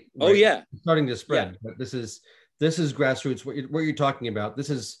state. Right? Oh, yeah. It's starting to spread. But this is grassroots. What you're talking about, this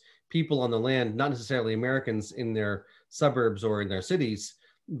is people on the land, not necessarily Americans in their suburbs or in their cities,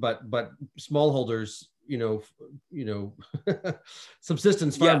 but smallholders, you know,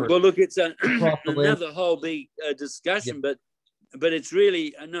 subsistence farmers. Yeah, well, look, it's another whole big discussion, but it's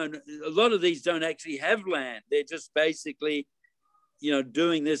really, no, a lot of these don't actually have land. They're just basically, you know,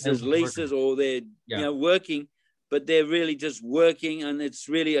 doing this as leases, or they're, you know, working. but they're really just working, and it's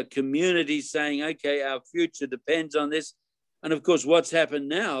really a community saying, okay, our future depends on this. And of course, what's happened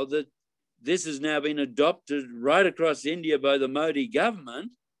now, that this has now been adopted right across India by the Modi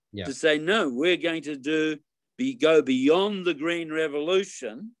government to say, no, we're going to go beyond the green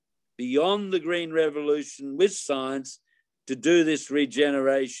revolution with science to do this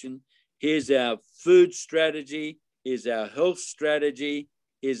regeneration. Here's our food strategy, here's our health strategy,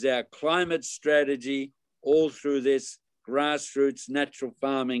 here's our climate strategy, all through this grassroots natural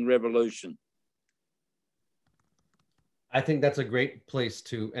farming revolution. I think that's a great place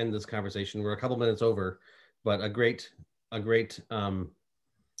to end this conversation. We're a couple minutes over, but a great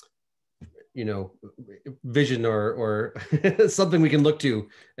vision or something we can look to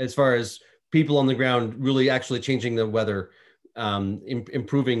as far as people on the ground really actually changing the weather,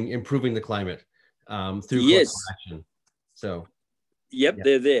 improving the climate through collective action. So,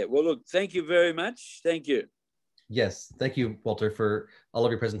 they're there. Well, look, thank you very much. Thank you. Yes, thank you, Walter, for all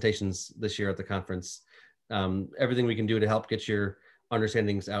of your presentations this year at the conference. Everything we can do to help get your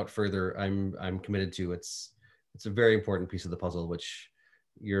understandings out further, I'm committed to. It's a very important piece of the puzzle, which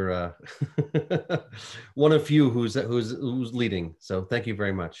you're one of few who's leading. So thank you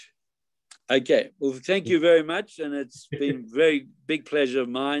very much. Okay, well, thank you very much, and it's been a very big pleasure of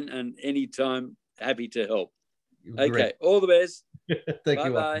mine. And anytime, happy to help. Okay, all the best. Thank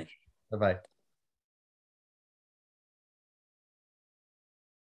you. Bye-bye. Bye-bye.